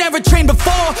like you've never trained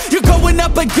before. You're going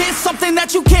up against something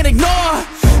that you can't ignore.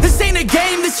 This ain't a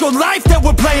game, this your life that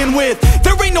we're playing with.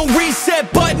 There ain't no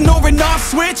reset button or an off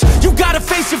switch. You gotta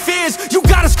face your fears, you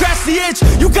gotta scratch the itch.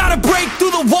 You gotta break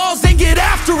through the walls and get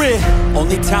after it.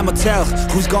 Only time will tell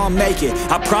who's gonna make it.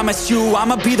 I promise you,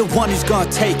 I'ma be the one who's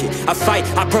gonna take it. I fight,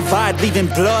 I provide, leaving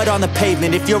blood on the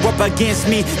pavement. If you're up against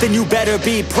me, then you better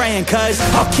be praying. Cause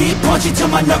I'll keep punching till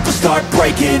my knuckles start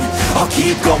breaking. I'll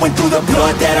keep going through the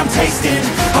blood that I'm tasting.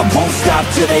 I won't stop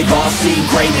till they've all seen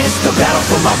greatness. The battle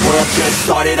for my world just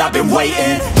started, I've been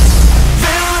waiting.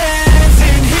 Villains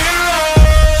and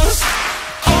heroes,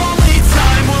 only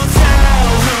time will tell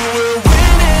who will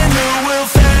win and who will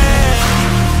fail.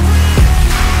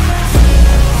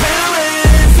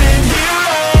 Villains and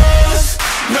heroes,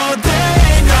 no there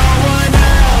ain't no one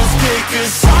else. Pick a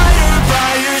side or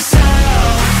by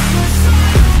yourself.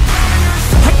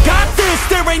 I got this,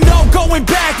 there ain't no going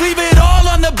back. Leave it all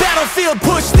on the battlefield,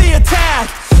 push the attack.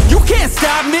 You can't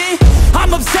stop me,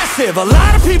 I'm obsessive. A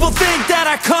lot of people think that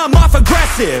I come off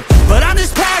aggressive, but I'm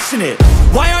just passionate.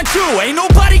 Why aren't you? Ain't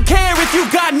nobody care if you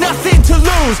got nothing to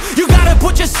lose. You gotta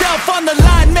put yourself on the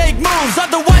line, make moves.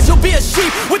 Otherwise you'll be a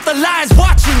sheep with the lions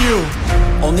watching you.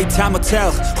 only time will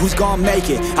tell who's gonna make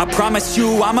it. I promise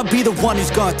you, I'ma be the one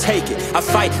who's gonna take it. I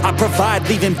fight, I provide,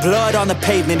 leaving blood on the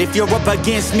pavement. If you're up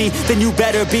against me, then you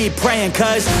better be praying.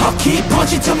 Cause I'll keep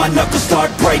punching till my knuckles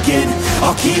start breaking.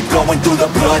 I'll keep going through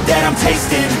the blood that I'm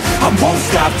tasting. I won't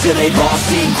stop till they've all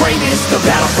seen greatness. The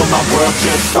battle for my world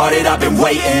just started, I've been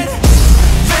waiting.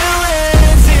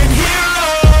 Villains and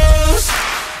heroes,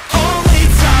 only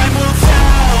time will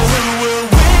tell who will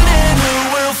win and who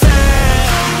will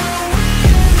fail.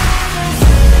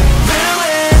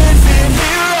 Villains and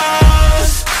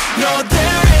heroes, no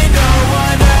there ain't no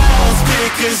one else.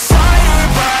 Pick a side or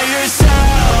by yourself.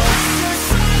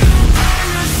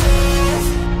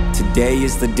 today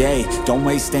is the day, don't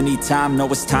waste any time. Know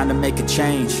it's time to make a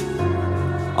change.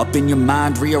 Up in your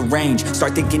mind, rearrange.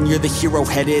 Start thinking you're the hero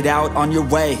headed out on your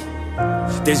way.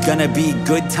 There's gonna be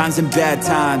good times and bad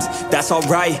times. That's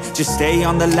alright, just stay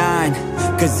on the line.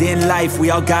 Cause in life we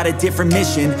all got a different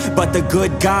mission, but the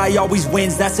good guy always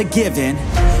wins, that's a given.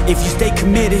 If you stay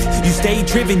committed, you stay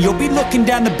driven, you'll be looking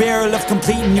down the barrel of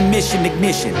completing your mission.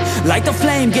 Ignition, light the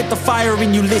flame, get the fire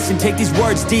and you listen. Take these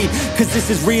words deep, cause this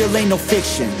is real, ain't no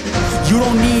fiction. You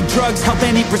don't need drugs, help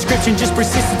any prescription. Just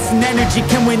persistence and energy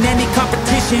can win any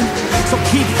competition. So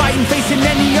keep fighting, facing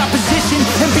any opposition,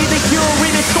 and be the hero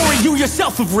in a story you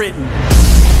yourself have written.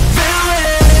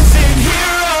 Villains and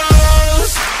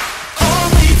heroes,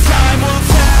 only time will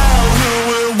tell who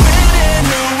will win and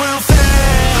who will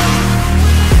fail.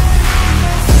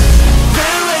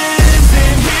 Villains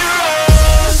and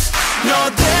heroes, no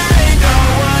there ain't no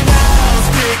one else.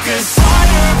 Pick a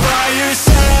side or by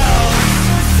yourself.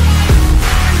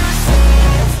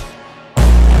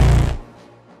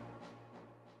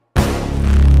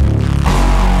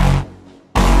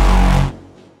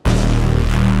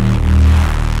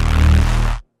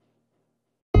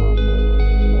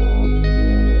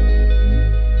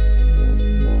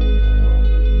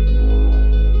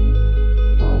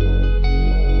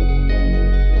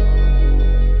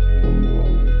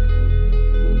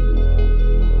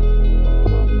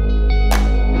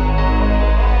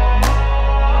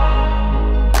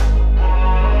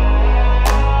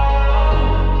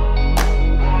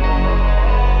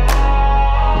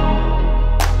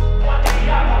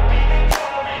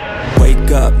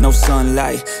 Up, no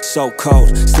sunlight, so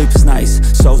cold, sleep is nice,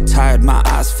 so tired, my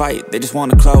eyes fight, they just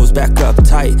wanna close, back up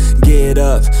tight, get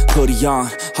up, hoodie on,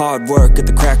 hard work at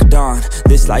the crack of dawn,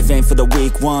 this life ain't for the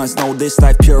weak ones, no this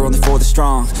life pure only for the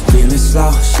strong, feeling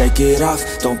slow, shake it off,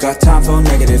 don't got time for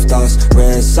negative thoughts,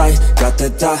 red sight, got the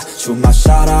dot, shoot my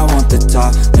shot, I want the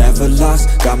top, never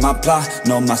lost, got my plot,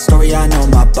 know my story, I know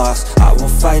my boss, I will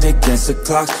fight against the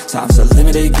clock, time's a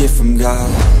limited gift from God.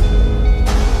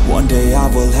 One day I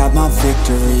will have my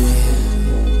victory,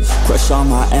 crush all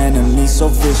my enemies so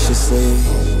viciously.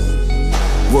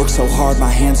 Work so hard my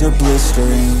hands are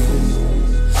blistering,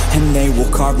 and they will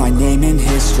carve my name in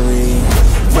history.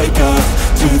 Wake up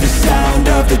to the sound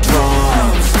of the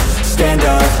drums. Stand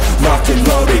up, locked and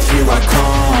loaded, here I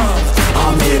come.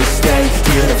 I'm here to stay,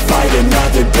 here to fight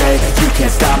another day. You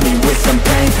can't stop me with some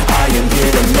pain, I am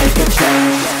here to make a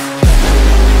change.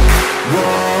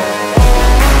 Whoa.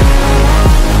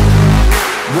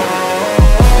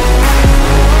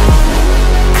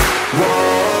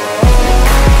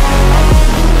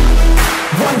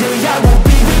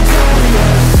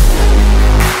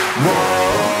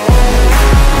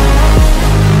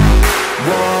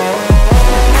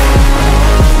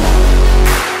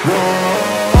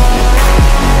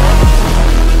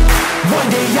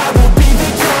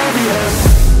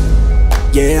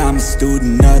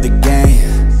 student of the game.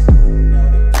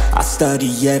 I study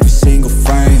every single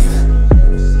frame.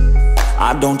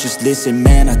 I don't just listen,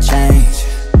 man, I change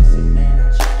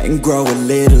and grow a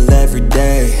little every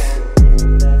day.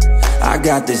 I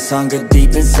got this hunger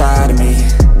deep inside of me.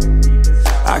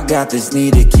 I got this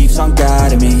need that keeps on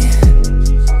guiding me.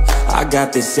 I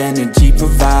got this energy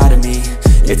providing me.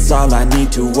 It's all I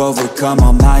need to overcome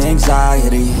all my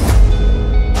anxiety.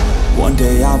 One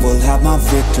day I will have my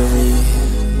victory,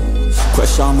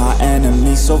 crush all my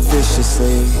enemies so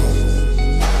viciously.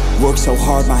 Work so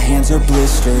hard my hands are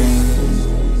blistering,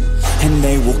 and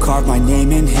they will carve my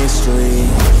name in history.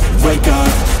 Wake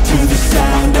up to the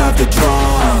sound of the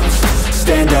drums.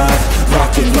 Stand up,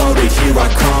 rock and loaded, here I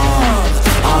come.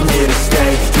 I'm here to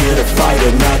stay, here to fight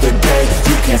another day.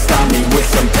 You can't stop me with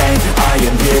some pain. I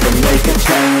am here to make a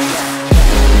change.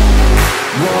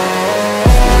 Whoa.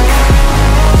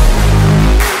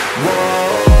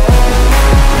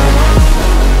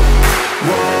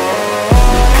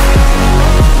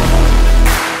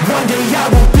 One day I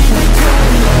will be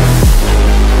victorious.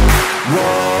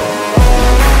 Whoa.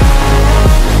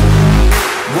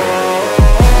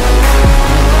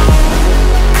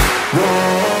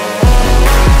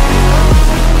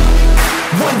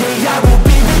 One day I will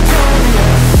be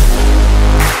victorious.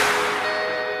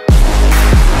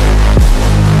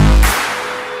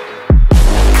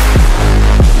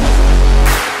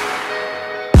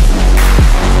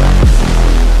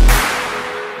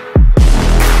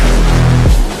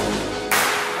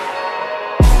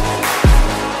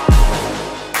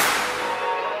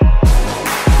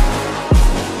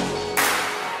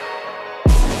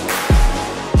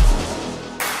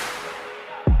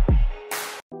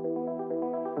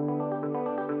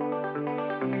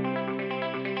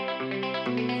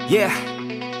 Yeah,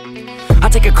 I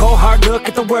take a cold hard look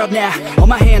at the world now. Hold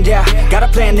my hand out, got a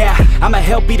plan now. I'ma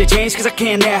help be the change cause I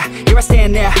can now. Here I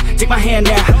stand now, take my hand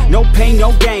now. No pain,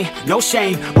 no gain, no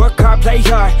shame. Work hard, play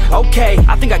hard, okay.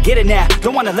 I think I get it now,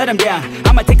 don't wanna let them down.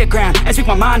 I'ma take the ground and speak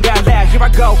my mind out loud. Here I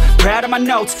go, proud of my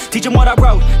notes. Teach them what I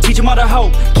wrote, teach them all the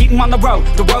hope. Keep them on the road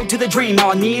to the dream.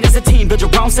 All I need is a team, build your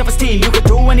own self-esteem. You can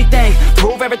do anything,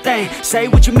 prove everything. Say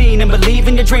what you mean and believe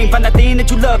in your dream. Find that thing that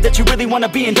you love, that you really wanna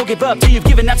be. And don't give up till you've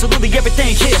given absolutely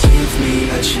everything. Yeah. Give me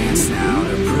a chance now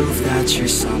to prove that you're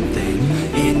something.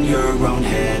 In your own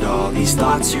head, all these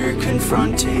thoughts you're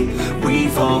confronting.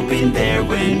 We've all been there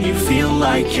when you feel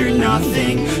like you're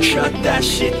nothing. Shut that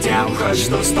shit down, crush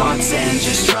those thoughts and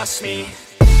just trust me.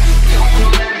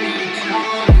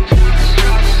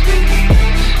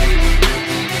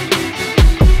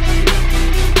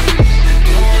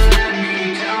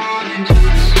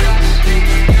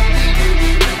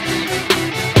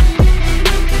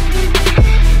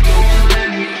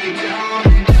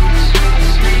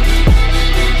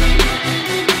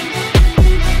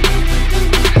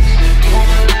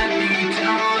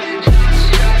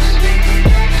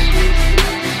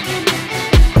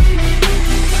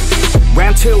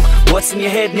 What's in your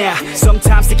head now?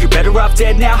 Sometimes think you're better off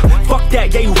dead now. Fuck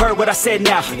that, yeah, you heard what I said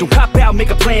now. Don't cop out, make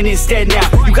a plan instead now.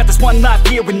 You got this one life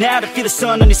here and now, to feel the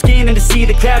sun on your skin and to see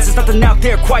the clouds. There's nothing out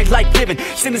there quite like living.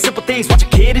 Just the simple things, watch a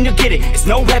kid and you'll get it. It's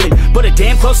no heaven, but a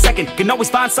damn close second. Can always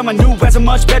find someone new who has it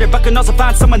much better, but can also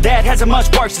find someone that has it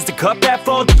much worse. Is the cup that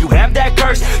full? Do you have that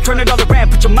curse? Turn it all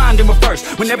around, put your mind in reverse.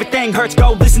 When everything hurts,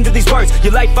 go listen to these words.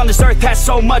 Your life on this earth has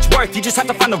so much worth. You just have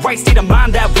to find the right state of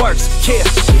mind that works. Yeah.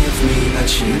 Give me a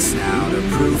chance now to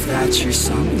prove that you're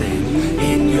something.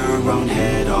 In your own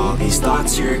head, all these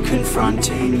thoughts you're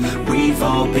confronting. We've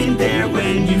all been there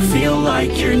when you feel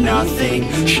like you're nothing.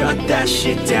 Shut that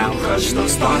shit down, crush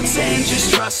those thoughts and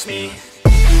just trust me.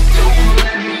 Don't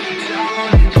let me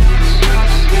down, just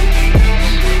trust me.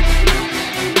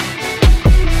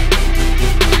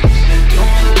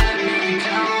 Don't let me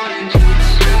down,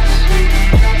 just trust me.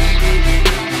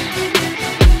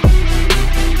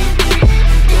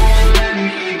 Don't let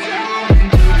me down,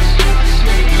 just trust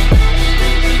me.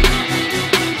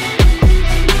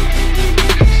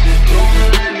 Don't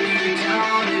let me down,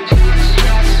 just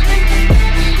trust me.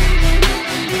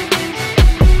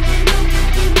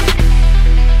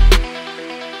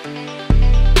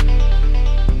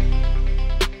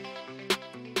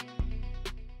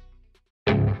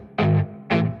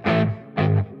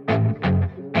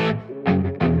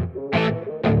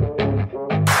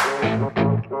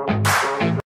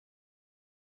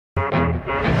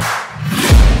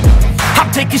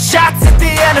 Taking shots at the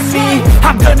enemy.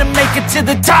 I'm gonna make it to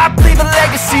the top, leave a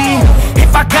legacy.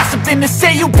 If I got something to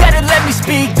say, you better let me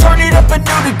speak. Turn it up a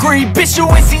new degree, bitch, you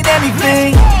ain't seen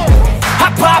anything. I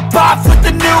pop off with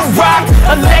the new rock,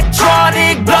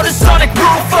 electronic, blow the sonic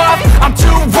roof up. I'm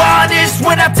too honest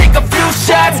when I take a few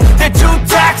shots. They're too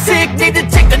toxic, need to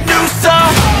take the noose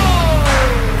off.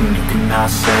 And you cannot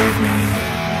save me,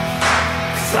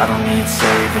 'cause I don't need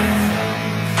saving.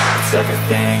 It's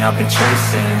everything I've been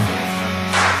chasing,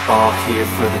 all here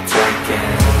for the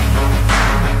taking.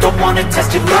 Don't wanna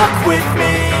test your luck with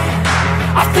me,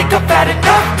 I think I've had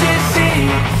enough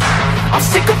disease. I'm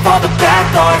sick of all the bad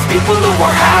thoughts, people who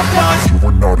are half-nots. You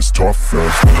are not as tough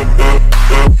as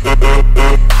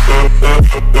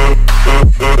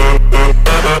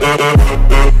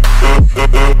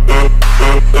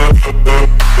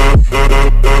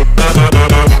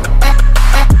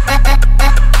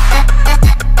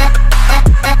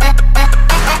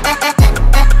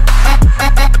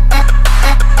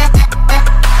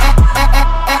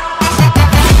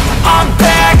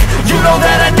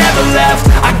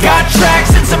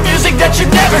you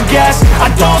never guess. I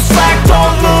don't slack,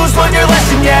 don't lose, learn your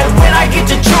lesson yet. When I get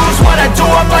to choose what I do,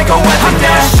 I'm like a weapon. I'm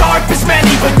not sharp as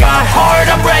many, but got heart,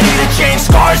 I'm ready to change.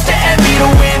 Scars to envy, to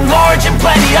win large and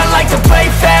plenty. I like to play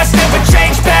fast, never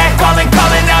change back. Calling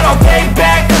out, I'll pay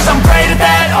back, 'cause I'm great at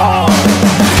that. Oh,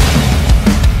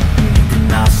 you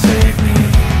cannot save me,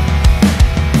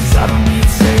 'cause I don't need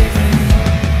saving.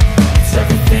 It's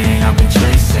everything I've been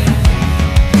chasing,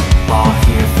 all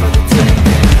here for the taking.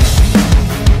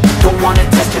 Don't wanna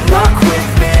test your luck with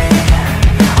me,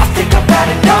 I think I've had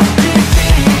enough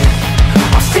disease.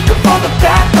 I'm sick of all the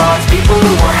bad thoughts, people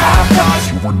who are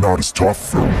half-nots. you are not as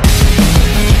tough though.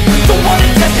 Don't wanna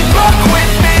test your luck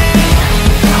with me,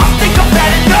 I think I've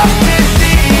had enough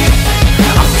disease.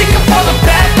 I'm sick of all the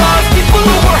bad thoughts, people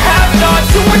who are half-nots,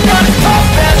 who are not as tough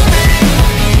as me.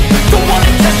 Don't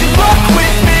wanna test your luck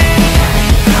with me,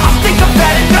 I think I've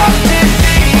had enough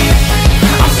disease.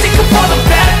 I'm sick of all the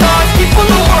bad thoughts, people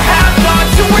who are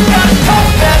half-nots, who are not as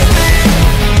tough as me.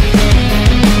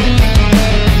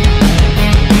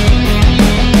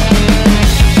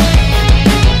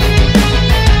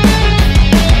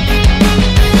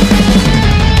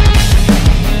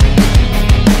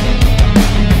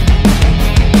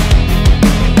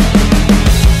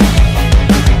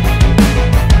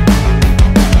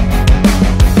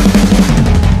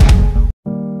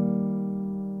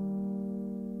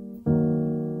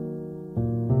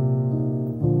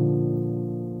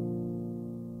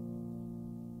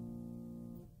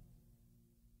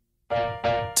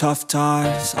 Tough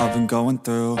times I've been going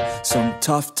through, some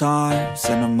tough times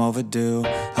and I'm overdue.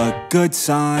 A good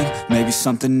sign, maybe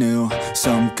something new.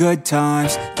 Some good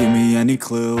times, give me any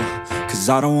clue. 'Cause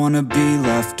I don't wanna be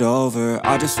left over,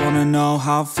 I just wanna know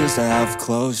how it feels to have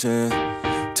closure.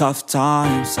 Tough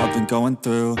times I've been going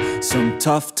through, some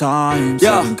tough times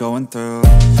I've been going through.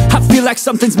 I feel like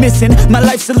something's missing, my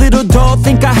life's a little dull,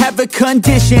 think I have a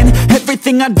condition.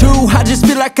 Everything I do, I just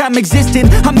feel like I'm existing.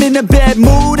 I'm in a bad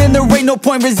mood and there ain't no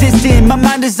point resisting. My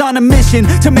mind is on a mission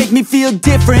to make me feel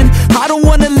different. I don't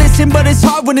wanna listen, but it's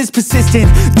hard when it's persistent.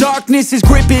 Darkness is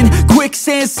gripping,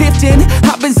 quicksand sifting.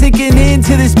 I've been sinking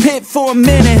into this pit for a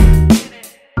minute.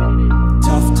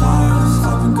 Tough times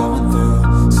I've been going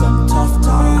through, some tough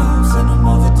times and I'm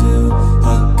overdue.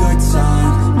 A good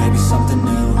sign, maybe something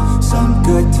new. Some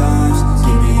good times,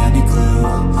 give me any clue.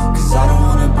 'Cause I don't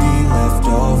wanna be left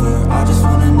over, I just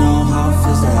wanna know how it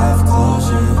feels to have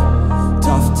closure.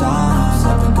 Tough times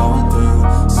I've been going through,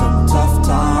 some tough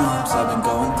times I've been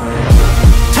going through.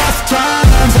 Tough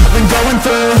times I've been going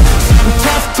through, some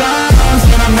tough times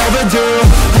and I'm overdue.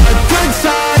 A good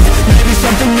sign, maybe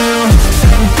something new.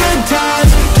 Some good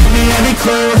times, give me any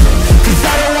clue. 'Cause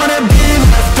I don't wanna be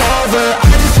left over,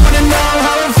 I just wanna know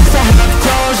how it feels to have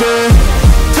closure.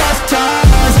 Tough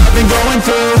times I've been going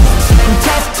through, some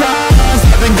tough times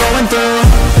I've been going through.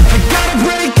 I gotta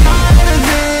break out of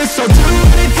this, I'll do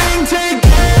anything, take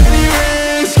any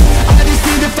risk. I just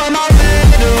need to find my way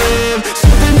to live,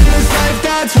 something in this life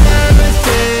that's worth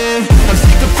it. I'm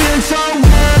sick of feeling so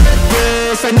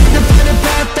worthless, I need to find a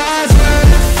path that's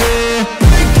worth it.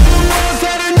 Break through the walls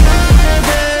that are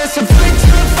nervous, I'm free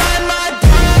to find my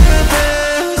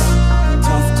purpose.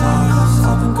 Tough times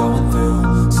I've been going through,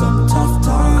 some tough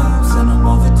times and I'm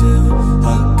overdue.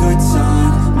 A good sign,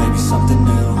 maybe something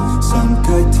new. Some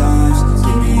good times,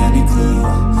 give me any clue.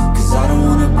 'Cause I don't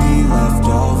wanna be left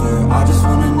over, I just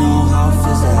wanna know how it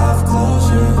feels to have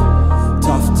closure.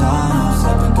 Tough times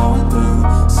I've been going through,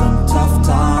 some tough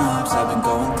times I've been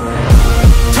going through.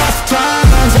 Tough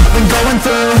times I've been going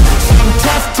through, some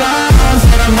tough times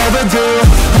and I'm overdue.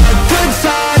 A good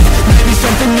sign, maybe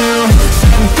something new.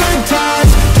 Some good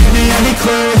times, give me any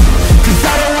clue. 'Cause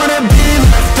I don't wanna be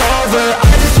left over,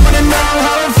 I just wanna know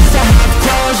how it feels to have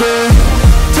closure.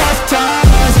 Tough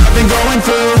times I've been going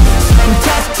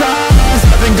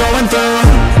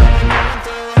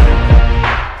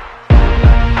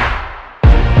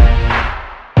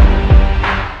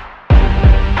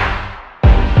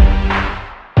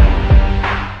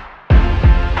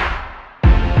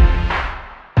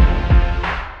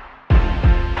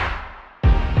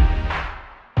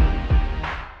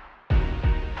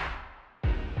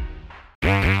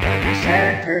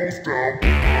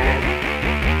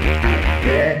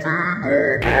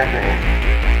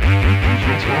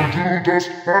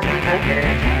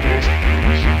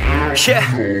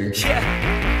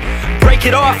Break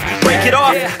it off, break it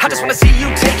off. I just wanna see you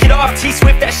take it off.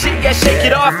 T-Swift, that shit, yeah, shake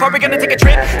it off. Are we gonna take a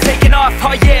trip? Taking off,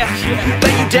 oh yeah.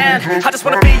 Lay you down, I just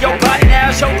wanna be your body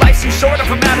now. Your life's too short, I'm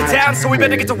from out of town, so we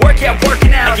better get to work, yeah,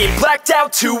 working out. I get blacked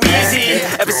out too easy,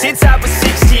 ever since I was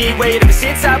 16. Wait, ever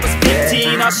since I was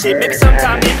 15. Oh shit, maybe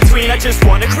sometime in between. I just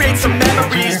wanna create some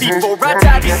memories before I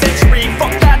die this century.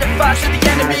 Fuck 9 to 5 to the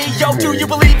enemy. Yo, do you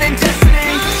believe in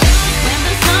destiny? When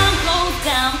the sun goes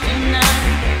down tonight,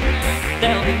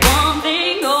 there'll be one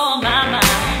thing on my mind.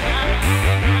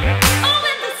 Oh,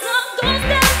 when the sun goes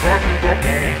down,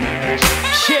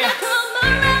 Yeah,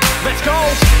 let's go.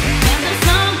 when the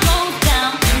sun goes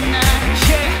down tonight,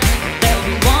 Yeah, there'll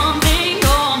be one thing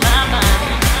on my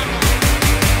mind.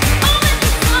 Oh, when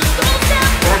the sun goes down,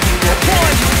 1,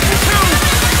 2,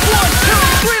 1, 2,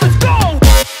 3, let's go.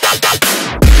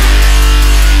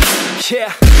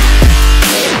 Yeah.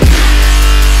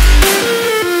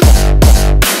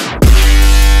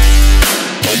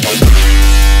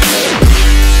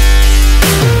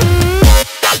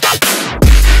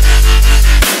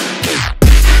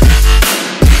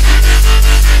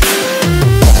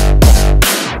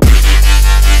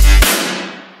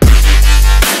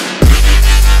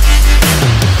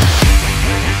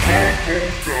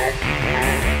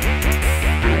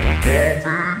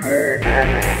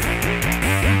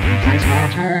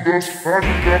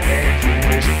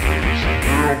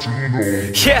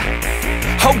 Yeah,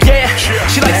 oh yeah,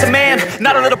 she likes a man,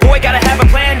 not a little boy, gotta have a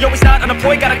plan. Yo, he's not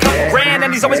unemployed, got a couple grand,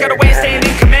 and he's always got a way of staying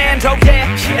in command. Oh yeah,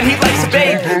 and he likes a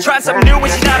babe, trying something new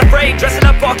and she's not afraid. Dressing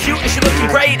up all cute and she looking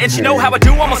great, and she know how I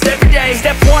do almost every day.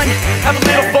 Step 1, have a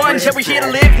little fun, yeah, we're here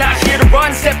to live, not here to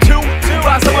run. Step 2,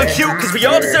 find someone cute, cause we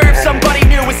all deserve somebody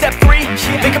new. And step 3,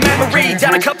 make a memory,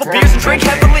 down a couple beers and drink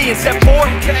heavily. And step 4,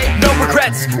 no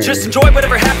regrets, just enjoy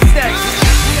whatever happens next.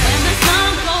 when the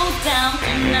sun goes down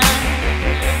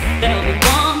tonight, there'll be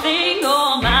one thing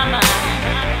on my mind.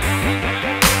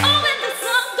 Oh, when the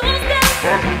sun goes down,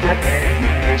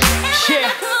 Yeah,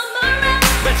 come around.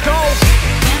 let's go.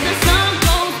 When the sun